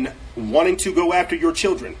 grown men wanting to go after your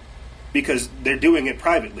children because they're doing it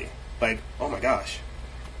privately. Like, oh my gosh,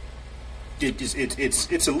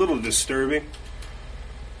 it's a little disturbing,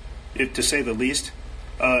 to say the least.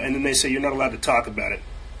 And then they say you're not allowed to talk about it.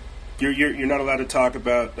 You're not allowed to talk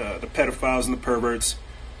about the pedophiles and the perverts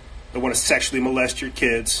that want to sexually molest your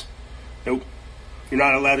kids. Nope. You're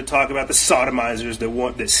not allowed to talk about the sodomizers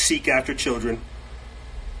that seek after children.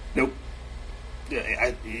 Nope.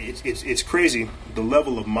 It's crazy the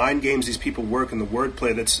level of mind games these people work and the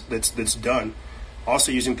wordplay that's done.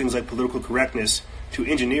 Also using things like political correctness to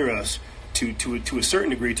engineer us to a certain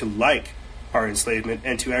degree to like our enslavement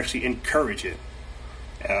and to actually encourage it.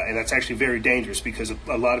 And that's actually very dangerous because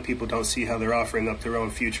a lot of people don't see how they're offering up their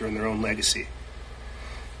own future and their own legacy.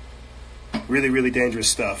 Really, really dangerous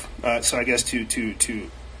stuff. So I guess to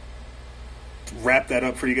wrap that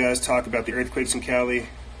up for you guys, talk about the earthquakes in Cali,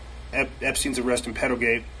 Epstein's arrest in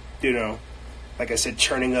Pedogate, like I said,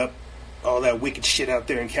 churning up all that wicked shit out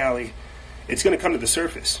there in Cali. It's going to come to the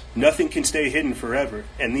surface. Nothing can stay hidden forever.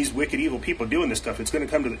 And these wicked, evil people doing this stuff, it's going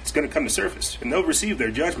to come to surface, and they'll receive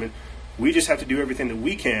their judgment. We just have to do everything that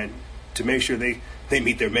we can to make sure they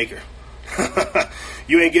meet their maker.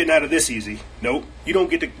 You ain't getting out of this easy. Nope. You don't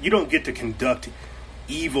get to conduct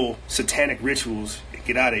evil satanic rituals and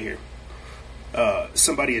get out of here.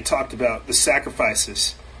 Somebody had talked about the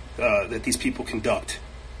sacrifices that these people conduct.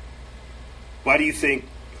 Why do you think?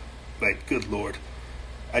 Like, good Lord,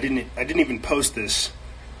 I didn't even post this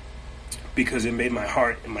because it made my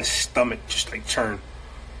heart and my stomach just like churn.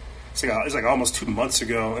 It's like almost 2 months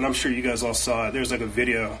ago, and I'm sure you guys all saw it. There's like a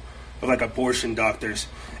video of like abortion doctors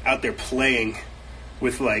out there playing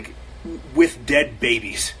with dead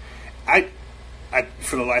babies. I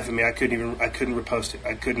for the life of me I couldn't repost it.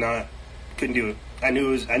 I couldn't do it. I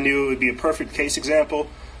knew it would be a perfect case example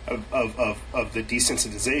of the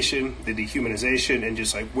desensitization, the dehumanization, and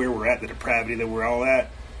just like where we're at, the depravity that we're all at.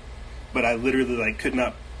 But I literally could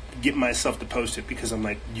not get myself to post it because I'm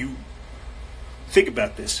like, you think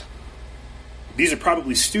about this. These are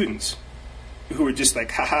probably students who are just like,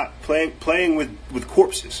 haha, playing with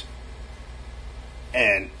corpses.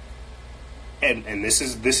 And this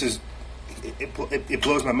is it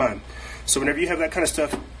blows my mind. So whenever you have that kind of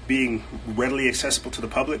stuff being readily accessible to the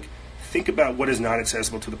public, think about what is not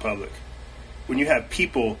accessible to the public. When you have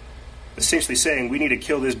people essentially saying we need to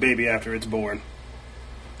kill this baby after it's born,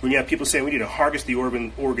 when you have people saying we need to harvest the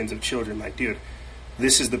organs of children, like, dude,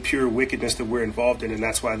 this is the pure wickedness that we're involved in, and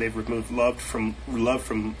that's why they've removed love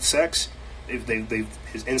from sex. They've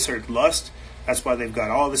inserted lust. That's why they've got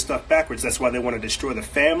all this stuff backwards. That's why they want to destroy the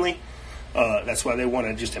family. That's why they want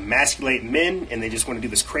to just emasculate men, and they just want to do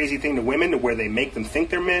this crazy thing to women to where they make them think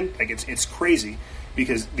they're men. Like, it's crazy,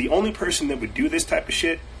 because the only person that would do this type of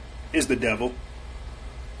shit is the devil.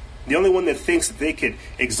 The only one that thinks that they could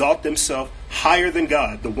exalt themselves higher than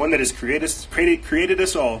God, the one that has created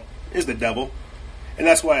us all, is the devil. And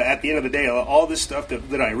that's why at the end of the day, all this stuff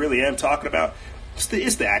that I really am talking about, it's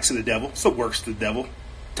the acts of the devil. It's the works of the devil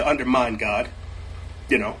to undermine God.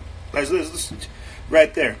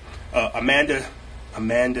 Right there.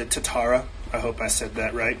 Amanda Tatara, I hope I said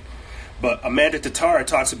that right. But Amanda Tatara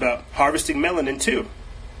talks about harvesting melanin too.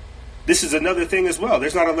 This is another thing as well.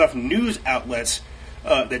 There's not enough news outlets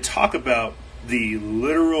that talk about the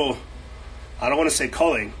literal, I don't want to say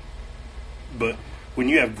culling, but when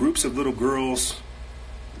you have groups of little girls,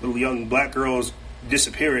 little young black girls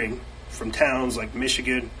disappearing from towns like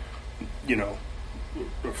Michigan,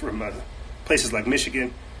 from places like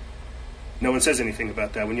Michigan, no one says anything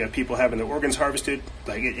about that. When you have people having their organs harvested,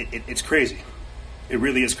 like it's crazy. It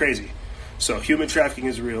really is crazy. So human trafficking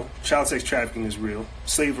is real. Child sex trafficking is real.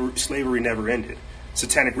 Slavery never ended.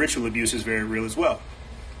 Satanic ritual abuse is very real as well.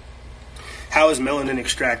 How is melanin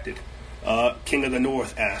extracted? King of the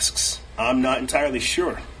North asks. I'm not entirely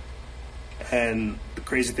sure. And the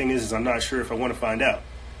crazy thing is I'm not sure if I want to find out.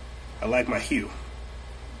 I like my hue.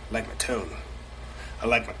 I like my tone. I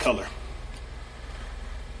like my color.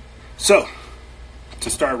 So, to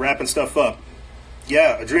start wrapping stuff up,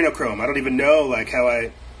 yeah, adrenochrome. I don't even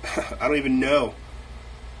know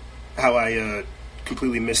how I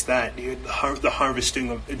completely missed that, dude. The harvesting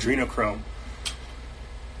of adrenochrome.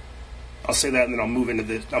 I'll say that, and then I'll move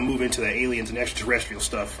into the aliens and extraterrestrial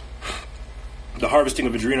stuff. The harvesting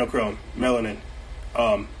of adrenochrome, melanin.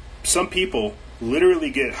 Some people literally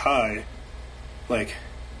get high, like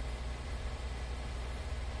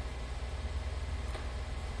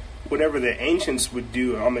whatever the ancients would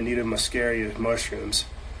do, Amanita muscaria mushrooms,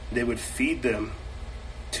 they would feed them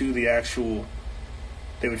to deer,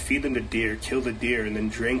 kill the deer, and then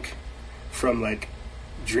drink from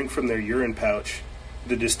their urine pouch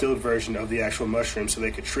the distilled version of the actual mushroom so they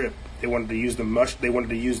could trip. They wanted to use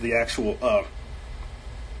the actual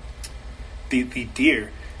the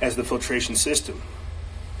deer as the filtration system.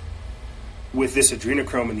 With this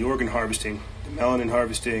adrenochrome and the organ harvesting, the melanin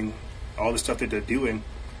harvesting, all the stuff that they're doing,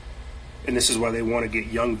 And this is why they want to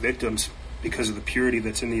get young victims, because of the purity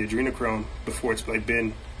that's in the adrenochrome before it's like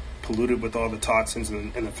been polluted with all the toxins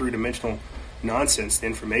and the three-dimensional nonsense, the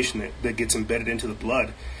information that gets embedded into the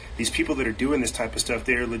blood. These people that are doing this type of stuff,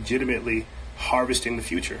 they are legitimately harvesting the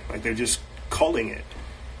future. Like, they're just culling it.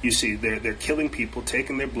 You see, they're killing people,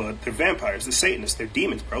 taking their blood. They're vampires, they're Satanists, they're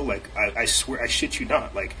demons, bro. Like, I swear, I shit you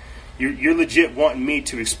not. Like, you're legit wanting me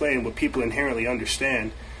to explain what people inherently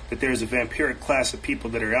understand, that there's a vampiric class of people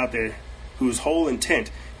that are out there whose whole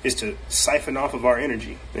intent is to siphon off of our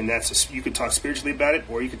energy. And you could talk spiritually about it,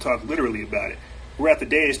 or you could talk literally about it. We're at the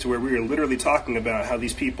days to where we are literally talking about how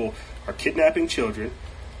these people are kidnapping children,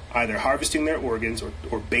 either harvesting their organs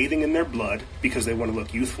or bathing in their blood because they want to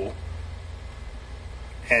look youthful.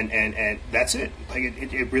 And that's it. Like,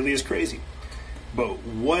 it really is crazy. But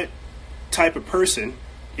what type of person,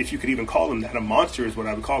 if you could even call them that, a monster is what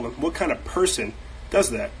I would call them, what kind of person does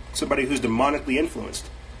that? Somebody who's demonically influenced.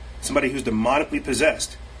 Somebody who's demonically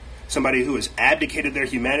possessed. Somebody who has abdicated their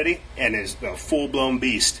humanity and is a full-blown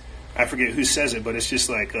beast. I forget who says it, but it's just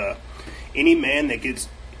like any man that gets...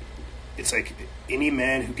 It's like any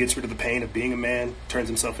man who gets rid of the pain of being a man turns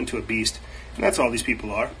himself into a beast. And that's all these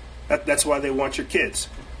people are. That's why they want your kids.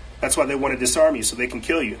 That's why they want to disarm you so they can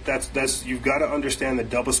kill you. That's you've got to understand the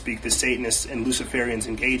doublespeak that Satanists and Luciferians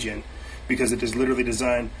engage in, because it is literally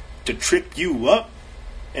designed to trip you up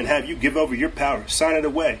and have you give over your power. Sign it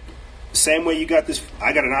away. The same way you got this.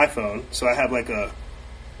 I got an iPhone, so I have like a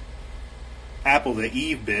Apple, the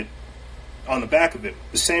Eve bit on the back of it.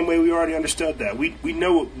 The same way we already understood that. We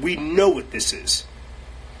know what this is.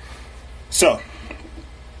 So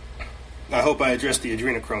I hope I addressed the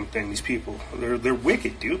adrenochrome thing. These people, they're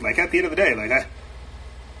wicked, dude. Like, at the end of the day, like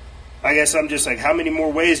I guess I'm just like, how many more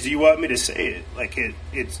ways do you want me to say it? Like,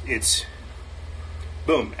 it's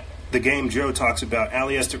boom. The Game Joe talks about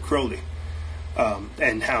Aleister Crowley,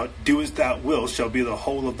 and how "do as thou wilt" shall be the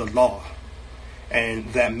whole of the law,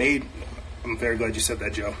 and that made. I'm very glad you said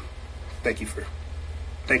that, Joe. Thank you for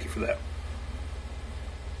that.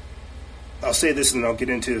 I'll say this and then I'll get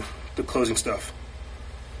into the closing stuff.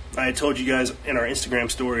 I had told you guys in our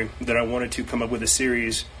Instagram story that I wanted to come up with a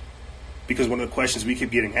series, because one of the questions we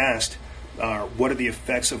keep getting asked are, what are the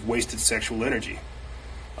effects of wasted sexual energy?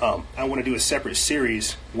 I want to do a separate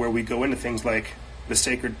series where we go into things like the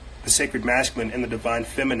sacred masculine and the divine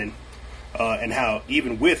feminine, and how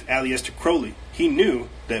even with Aleister Crowley, he knew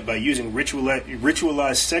that by using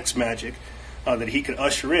ritualized sex magic, that he could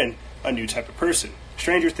usher in a new type of person.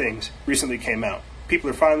 Stranger Things recently came out. People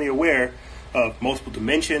are finally aware of multiple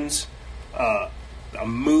dimensions, a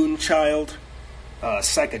moon child,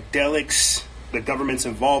 psychedelics, the government's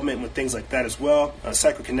involvement with things like that as well,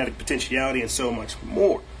 psychokinetic potentiality, and so much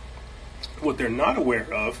more. What they're not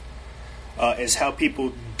aware of is how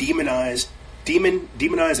people demonize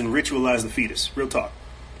and ritualize the fetus. Real talk.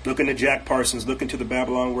 Look into Jack Parsons, look into the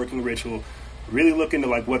Babylon working ritual, really look into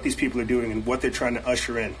like what these people are doing and what they're trying to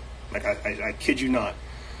usher in. Like, I kid you not.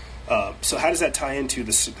 So how does that tie into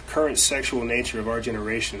the current sexual nature of our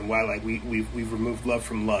generation, and why like we've removed love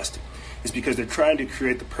from lust? Is because they're trying to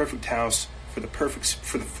create the perfect house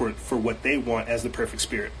for what they want as the perfect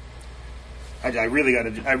spirit. I really gotta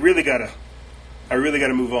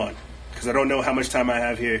move on, because I don't know how much time I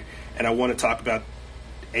have here, and I want to talk about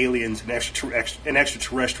aliens and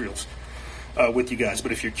extraterrestrials with you guys.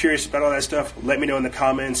 But if you're curious about all that stuff, let me know in the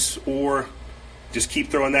comments, or just keep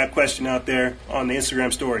throwing that question out there on the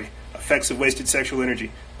Instagram story. Effects of wasted sexual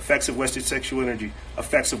energy. Effects of wasted sexual energy.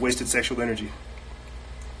 Effects of wasted sexual energy.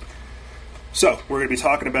 So, we're going to be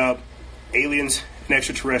talking about aliens and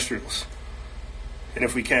extraterrestrials. And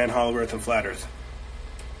if we can, Hollow Earth and Flat Earth.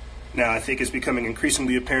 Now, I think it's becoming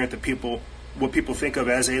increasingly apparent that what people think of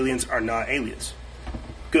as aliens are not aliens.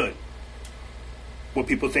 Good. What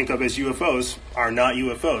people think of as UFOs are not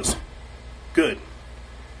UFOs. Good.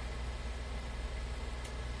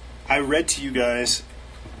 I read to you guys...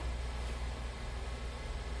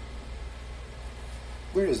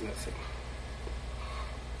 Where is that thing?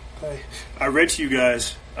 I read to you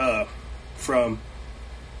guys from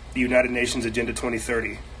the United Nations Agenda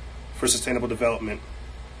 2030 for Sustainable Development,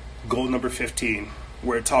 goal number 15,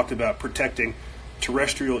 where it talked about protecting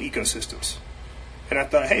terrestrial ecosystems. And I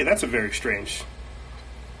thought, hey, that's a very strange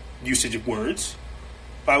usage of words.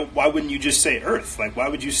 Why wouldn't you just say Earth? Like, why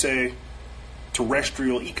would you say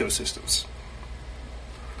terrestrial ecosystems?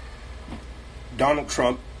 Donald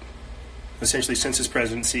Trump, essentially since his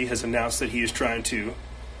presidency, has announced that he is trying to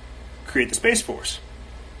create the Space Force.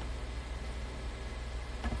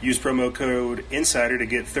 Use promo code INSIDER to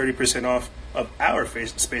get 30% off of our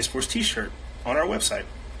Space Force t-shirt on our website.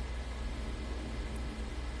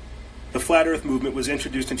 The Flat Earth movement was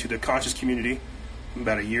introduced into the conscious community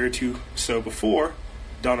about a year or two so before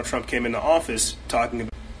Donald Trump came into office, talking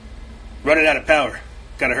about running out of power,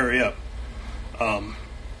 gotta hurry up.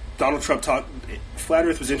 Donald Trump Flat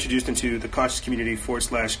Earth was introduced into the conscious community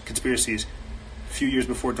 / conspiracies a few years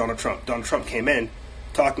before Donald Trump. Donald Trump came in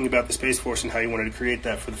talking about the Space Force and how he wanted to create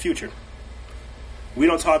that for the future. We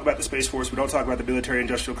don't talk about the Space Force, we don't talk about the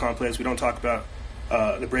military-industrial complex, we don't talk about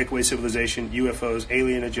the breakaway civilization, UFOs,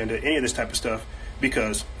 alien agenda, any of this type of stuff,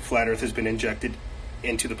 because Flat Earth has been injected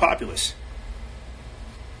into the populace.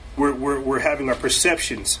 We're having our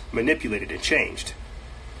perceptions manipulated and changed.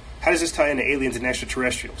 How does this tie into aliens and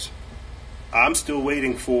extraterrestrials? I'm still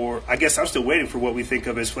waiting for what we think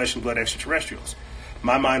of as flesh and blood extraterrestrials.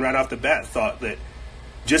 My mind right off the bat thought that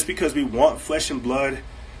just because we want flesh and blood,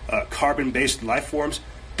 carbon-based life forms,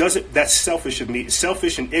 that's selfish of me,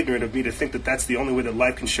 selfish and ignorant of me to think that that's the only way that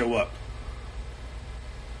life can show up.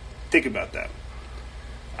 Think about that.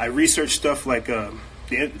 I researched stuff like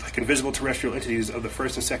invisible terrestrial entities of the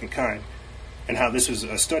first and second kind, and how this was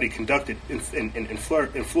a study conducted in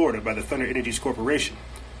Florida by the Thunder Energies Corporation.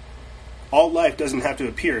 All life doesn't have to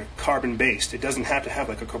appear carbon-based. It doesn't have to have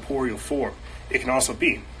like a corporeal form. It can also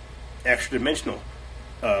be extra-dimensional,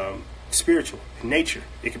 spiritual, in nature.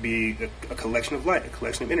 It could be a collection of light, a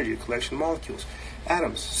collection of energy, a collection of molecules,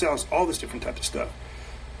 atoms, cells, all this different type of stuff.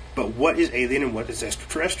 But what is alien and what is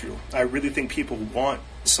extraterrestrial? I really think people want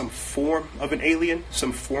some form of an alien,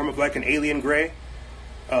 some form of like an alien gray,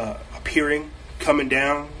 appearing, coming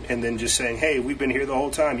down, and then just saying, hey, we've been here the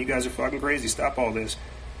whole time. You guys are fucking crazy. Stop all this.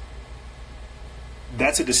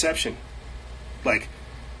 That's a deception.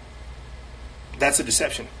 That's a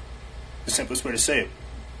deception. The simplest way to say it.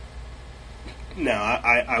 Now,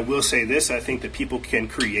 I will say this. I think that people can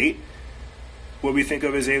create what we think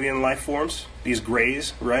of as alien life forms, these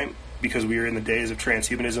grays, right? Because we are in the days of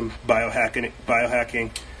transhumanism,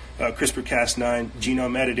 biohacking, CRISPR-Cas9,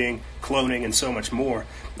 genome editing, cloning, and so much more.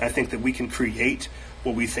 I think that we can create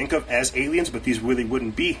what we think of as aliens, but these really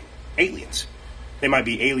wouldn't be aliens. They might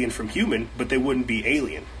be alien from human, but they wouldn't be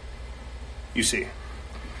alien. You see.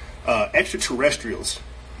 Extraterrestrials,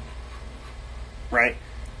 right?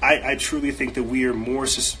 I truly think that we are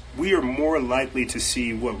more likely to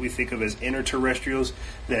see what we think of as interterrestrials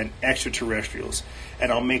than extraterrestrials.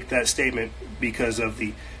 And I'll make that statement because of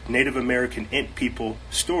the Native American Int people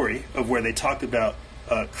story of where they talked about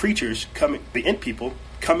creatures the Int people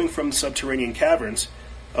coming from subterranean caverns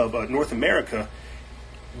of North America,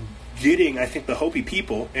 getting, I think, the Hopi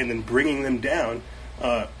people and then bringing them down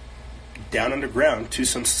underground to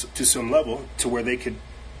some level to where they could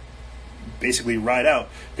basically ride out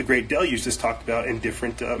the great deluge that's talked about in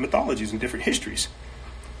different mythologies and different histories.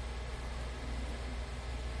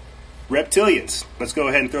 Reptilians. Let's go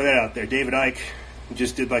ahead and throw that out there. David Icke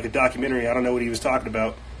just did like a documentary. I don't know what he was talking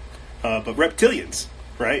about. But reptilians,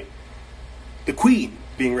 right? The Queen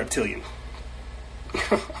being reptilian.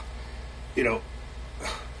 You know,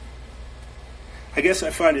 I guess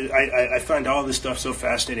I find all this stuff so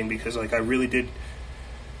fascinating because like I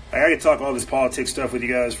could talk all this politics stuff with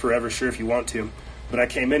you guys forever, sure, if you want to. But I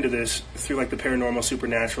came into this through like the paranormal,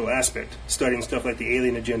 supernatural aspect, studying stuff like the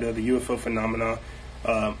alien agenda, the UFO phenomena,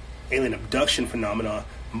 alien abduction phenomena,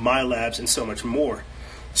 MyLabs, and so much more.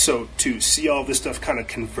 So to see all this stuff kind of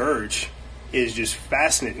converge is just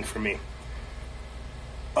fascinating for me.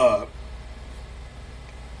 I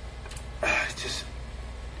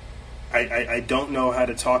don't know how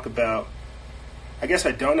to talk about. I guess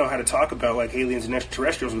I don't know how to talk about like aliens and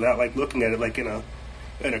extraterrestrials without like looking at it like in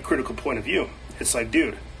a critical point of view. It's like,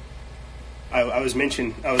 dude, I was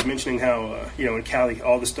mentioning how in Cali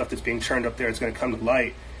all the stuff that's being churned up there is going to come to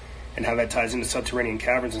light, and how that ties into subterranean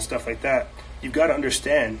caverns and stuff like that. You've got to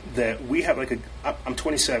understand that we have I'm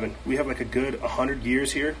 27. We have like a good 100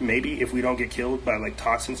 years here, maybe, if we don't get killed by like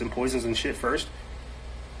toxins and poisons and shit first.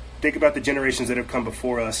 Think about the generations that have come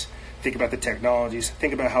before us. Think about the technologies.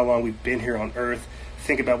 Think about how long we've been here on Earth.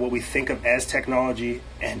 Think about what we think of as technology,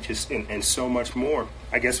 and and so much more.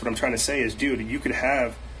 I guess what I'm trying to say is, dude, you could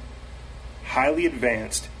have highly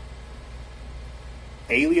advanced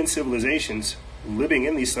alien civilizations living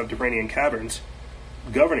in these subterranean caverns,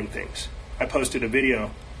 governing things. I posted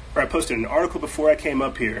an article before I came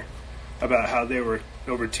up here about how there were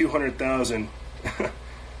over 200,000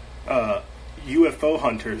 UFO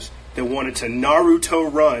hunters that wanted to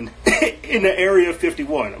Naruto run in the Area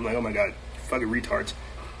 51. I'm like, oh my god, fucking retards.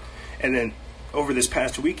 And then over this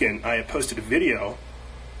past weekend, I posted a video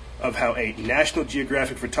of how a National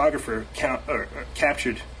Geographic photographer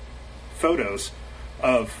captured photos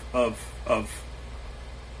of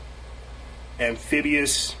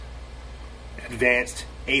amphibious, advanced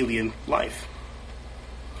alien life.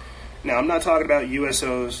 Now, I'm not talking about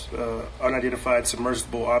USOs, unidentified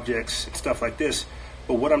submersible objects, and stuff like this.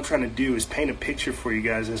 But what I'm trying to do is paint a picture for you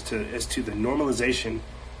guys as to the normalization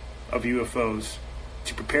of UFOs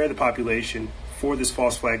to prepare the population for this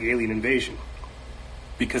false flag alien invasion.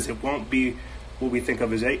 Because it won't be what we think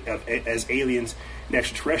of as aliens and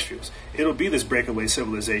extraterrestrials. It'll be this breakaway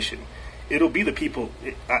civilization. It'll be the people.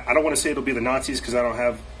 I don't want to say it'll be the Nazis because I don't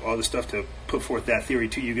have all the stuff to put forth that theory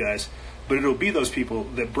to you guys. But it'll be those people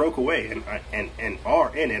that broke away and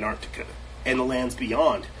are in Antarctica and the lands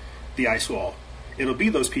beyond the ice wall. It'll be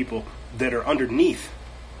those people that are underneath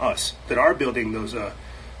us, that are building those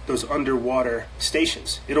underwater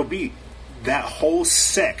stations. It'll be that whole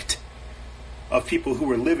sect of people who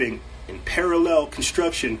are living in parallel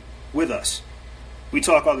construction with us. We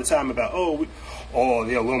talk all the time about, the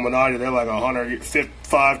Illuminati, they're like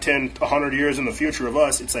 100 years in the future of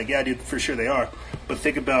us. It's like, yeah, dude, for sure they are. But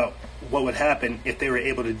think about what would happen if they were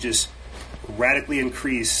able to just radically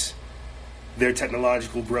increase their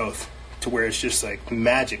technological growth to where it's just like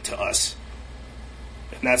magic to us.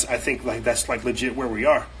 And I think that's legit where we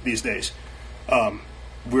are these days.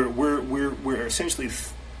 We're essentially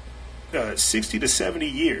 60 to 70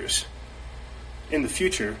 years in the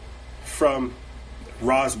future from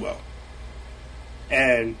Roswell.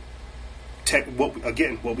 And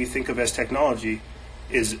what we think of as technology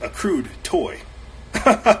is a crude toy.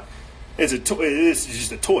 It's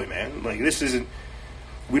just a toy, man. Like, this isn't.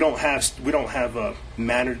 We don't have a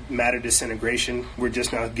matter disintegration. We're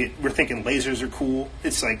just now we're thinking lasers are cool.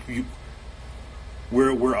 It's like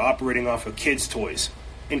we're operating off of kids' toys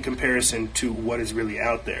in comparison to what is really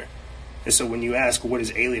out there. And so when you ask what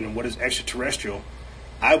is alien and what is extraterrestrial,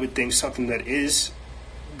 I would think something that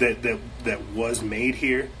was made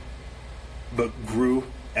here but grew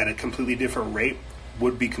at a completely different rate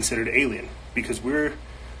would be considered alien, because we're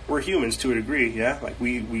humans to a degree, yeah? Like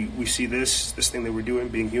we see this thing that we're doing,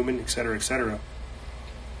 being human, etc., etc.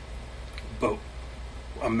 But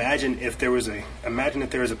imagine if there was a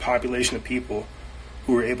population of people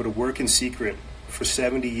who were able to work in secret for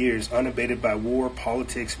 70 years, unabated by war,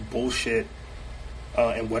 politics, bullshit,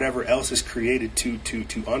 and whatever else is created to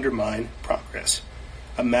undermine progress.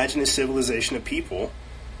 Imagine a civilization of people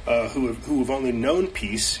who have only known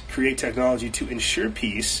peace, create technology to ensure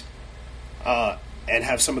peace, and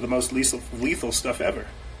have some of the most lethal stuff ever.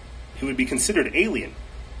 It would be considered alien.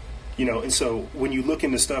 And so when you look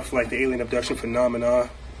into stuff like the alien abduction phenomena,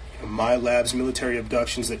 MILABs, military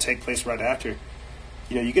abductions that take place right after,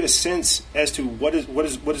 you get a sense as to what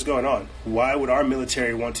is going on. Why would our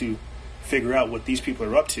military want to figure out what these people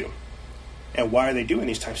are up to? And why are they doing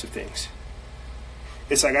these types of things?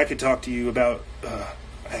 It's like I could talk to you about,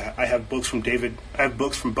 I have books from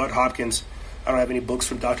Bud Hopkins. I don't have any books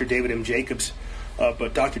from Dr. David M. Jacobs.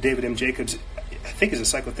 But Dr. David M. Jacobs, I think, is a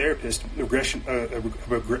psychotherapist, a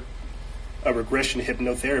regression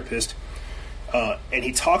hypnotherapist. And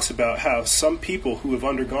he talks about how some people who have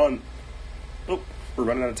undergone, we're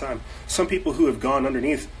running out of time. Some people who have gone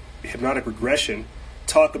underneath hypnotic regression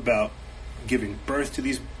talk about giving birth to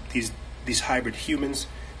these hybrid humans,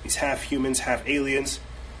 these half humans, half aliens,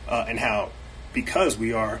 and how because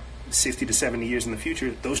we are 60 to 70 years in the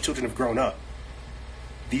future, those children have grown up.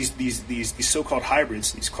 These so-called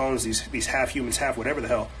hybrids, these clones, these half humans, half whatever the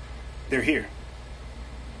hell, they're here.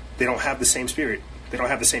 They don't have the same spirit. They don't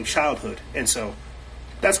have the same childhood, and so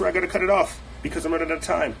that's where I got to cut it off because I'm running out of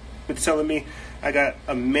time. It's telling me I got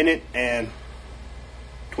a minute and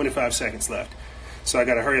 25 seconds left, so I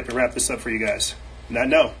got to hurry up and wrap this up for you guys. And I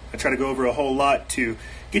know I try to go over a whole lot to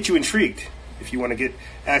get you intrigued. If you want to get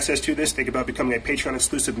access to this, think about becoming a Patreon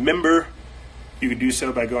exclusive member. You can do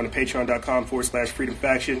so by going to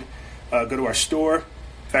patreon.com/freedomfaction. Go to our store,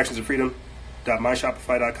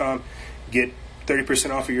 factionsofreedom.myshopify.com. Get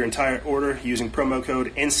 30% off of your entire order using promo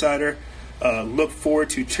code INSIDER. Look forward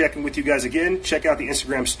to checking with you guys again. Check out the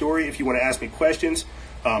Instagram story if you want to ask me questions.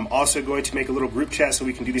 I'm also going to make a little group chat so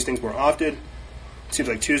we can do these things more often. It seems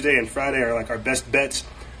like Tuesday and Friday are like our best bets.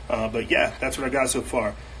 But yeah, that's what I got so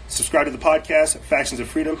far. Subscribe to the podcast, Factions of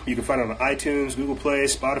Freedom. You can find it on iTunes, Google Play,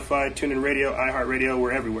 Spotify, TuneIn Radio, iHeartRadio.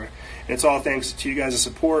 We're everywhere. And it's all thanks to you guys'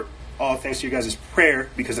 support, all thanks to you guys' prayer,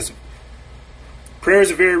 because prayer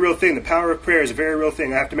is a very real thing. The power of prayer is a very real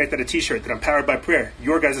thing. I have to make that a t-shirt, that I'm powered by prayer.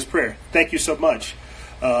 Your guys' prayer. Thank you so much.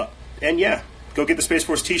 And yeah, go get the Space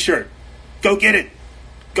Force t-shirt. Go get it.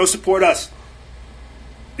 Go support us.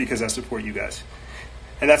 Because I support you guys.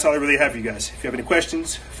 And that's all I really have for you guys. If you have any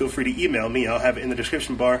questions, feel free to email me. I'll have it in the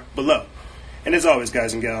description bar below. And as always,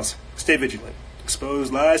 guys and gals, stay vigilant.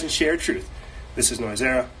 Expose lies and share truth. This is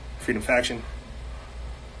Noisera, Freedom Faction.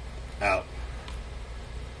 Out.